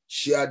message.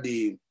 Share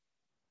this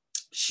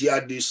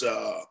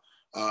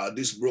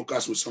this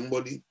broadcast with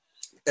somebody.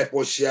 Help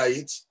us share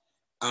it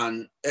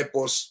and help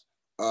us,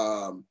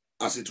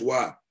 as it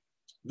were.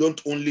 Don't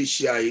only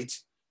share it.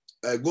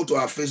 Go to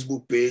our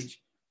Facebook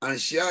page and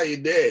share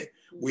it there.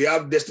 We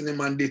have Destiny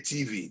Mandate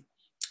TV,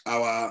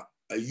 our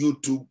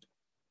YouTube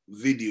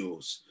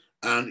videos,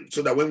 and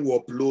so that when we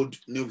upload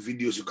new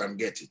videos, you can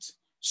get it.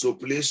 So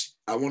please,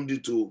 I want you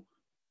to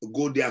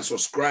go there and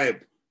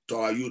subscribe to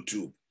our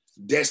YouTube.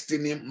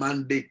 Destiny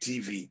Mandate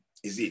TV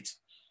is it.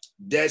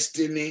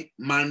 Destiny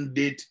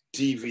Mandate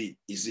TV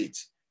is it.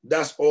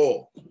 That's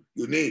all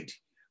you need.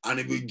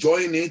 And if you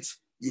join it,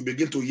 You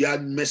begin to hear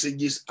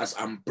messages as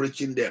I'm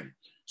preaching them.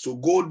 So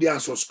go there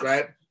and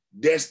subscribe,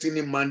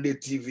 Destiny Mandate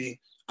TV,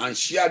 and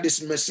share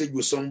this message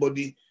with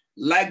somebody.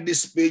 Like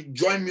this page.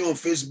 Join me on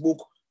Facebook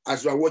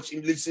as you are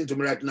watching, listening to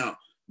me right now.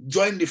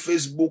 Join the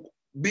Facebook.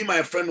 Be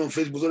my friend on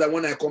Facebook so that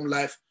when I come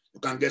live, you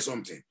can get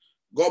something.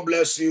 God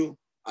bless you.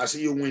 I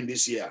see you win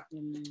this year.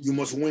 Amen. You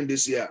must win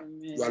this year.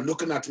 Amen. You are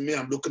looking at me.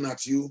 I'm looking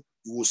at you.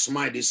 You will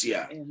smile this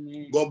year.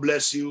 Amen. God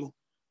bless you.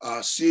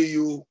 See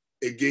you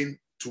again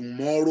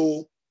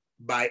tomorrow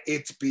by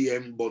 8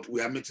 p.m. But we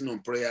are meeting on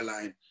prayer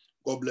line.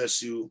 God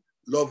bless you.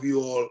 Love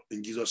you all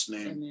in Jesus'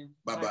 name. Amen.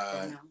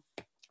 Bye-bye.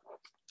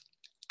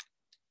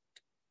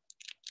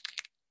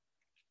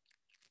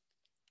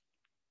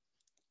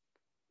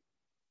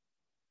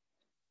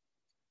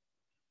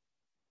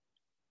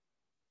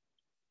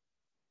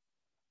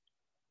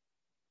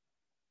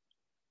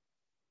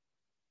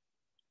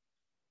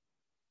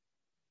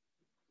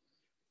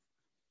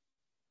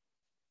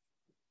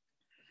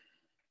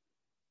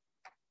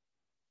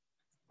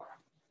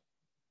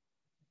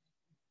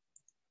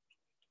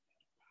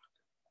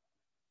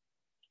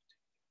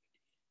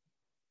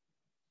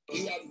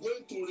 You are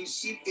going to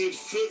receive a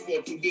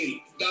favor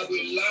today that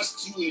will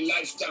last you a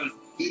lifetime.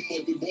 You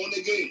must be born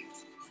again.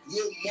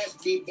 You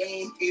must be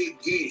born again.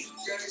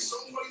 There is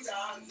somebody that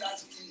has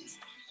that key.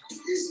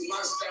 His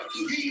master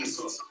key.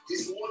 Jesus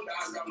is the one that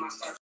has that master key.